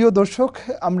ইনশাআল্লাহ। প্রিয় দর্শক,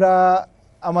 আমরা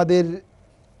আমাদের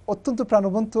অত্যন্ত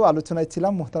প্রাণবন্ত আলোচনায়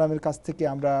ছিলাম, মুহতারামের কাছ থেকে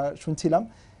আমরা শুনছিলাম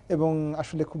এবং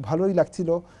আসলে খুব ভালোই লাগছিল,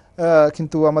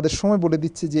 কিন্তু আমাদের সময় বলে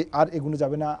দিচ্ছে যে আর এগোনো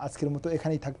যাবে না, আজকের মতো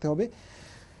এখানেই থাকতে হবে।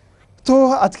 তো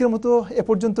আজকের মতো এ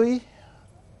পর্যন্তই।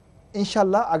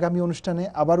 ইনশাআল্লাহ আগামী অনুষ্ঠানে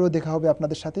আবারও দেখা হবে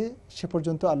আপনাদের সাথে। সে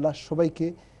পর্যন্ত আল্লাহ সবাইকে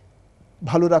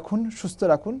ভালো রাখুন, সুস্থ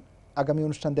রাখুন। আগামী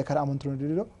অনুষ্ঠান দেখার আমন্ত্রণ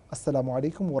রইল। আসসালামু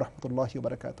আলাইকুম ওয়া রাহমাতুল্লাহি ওয়া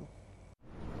বারাকাতুহু।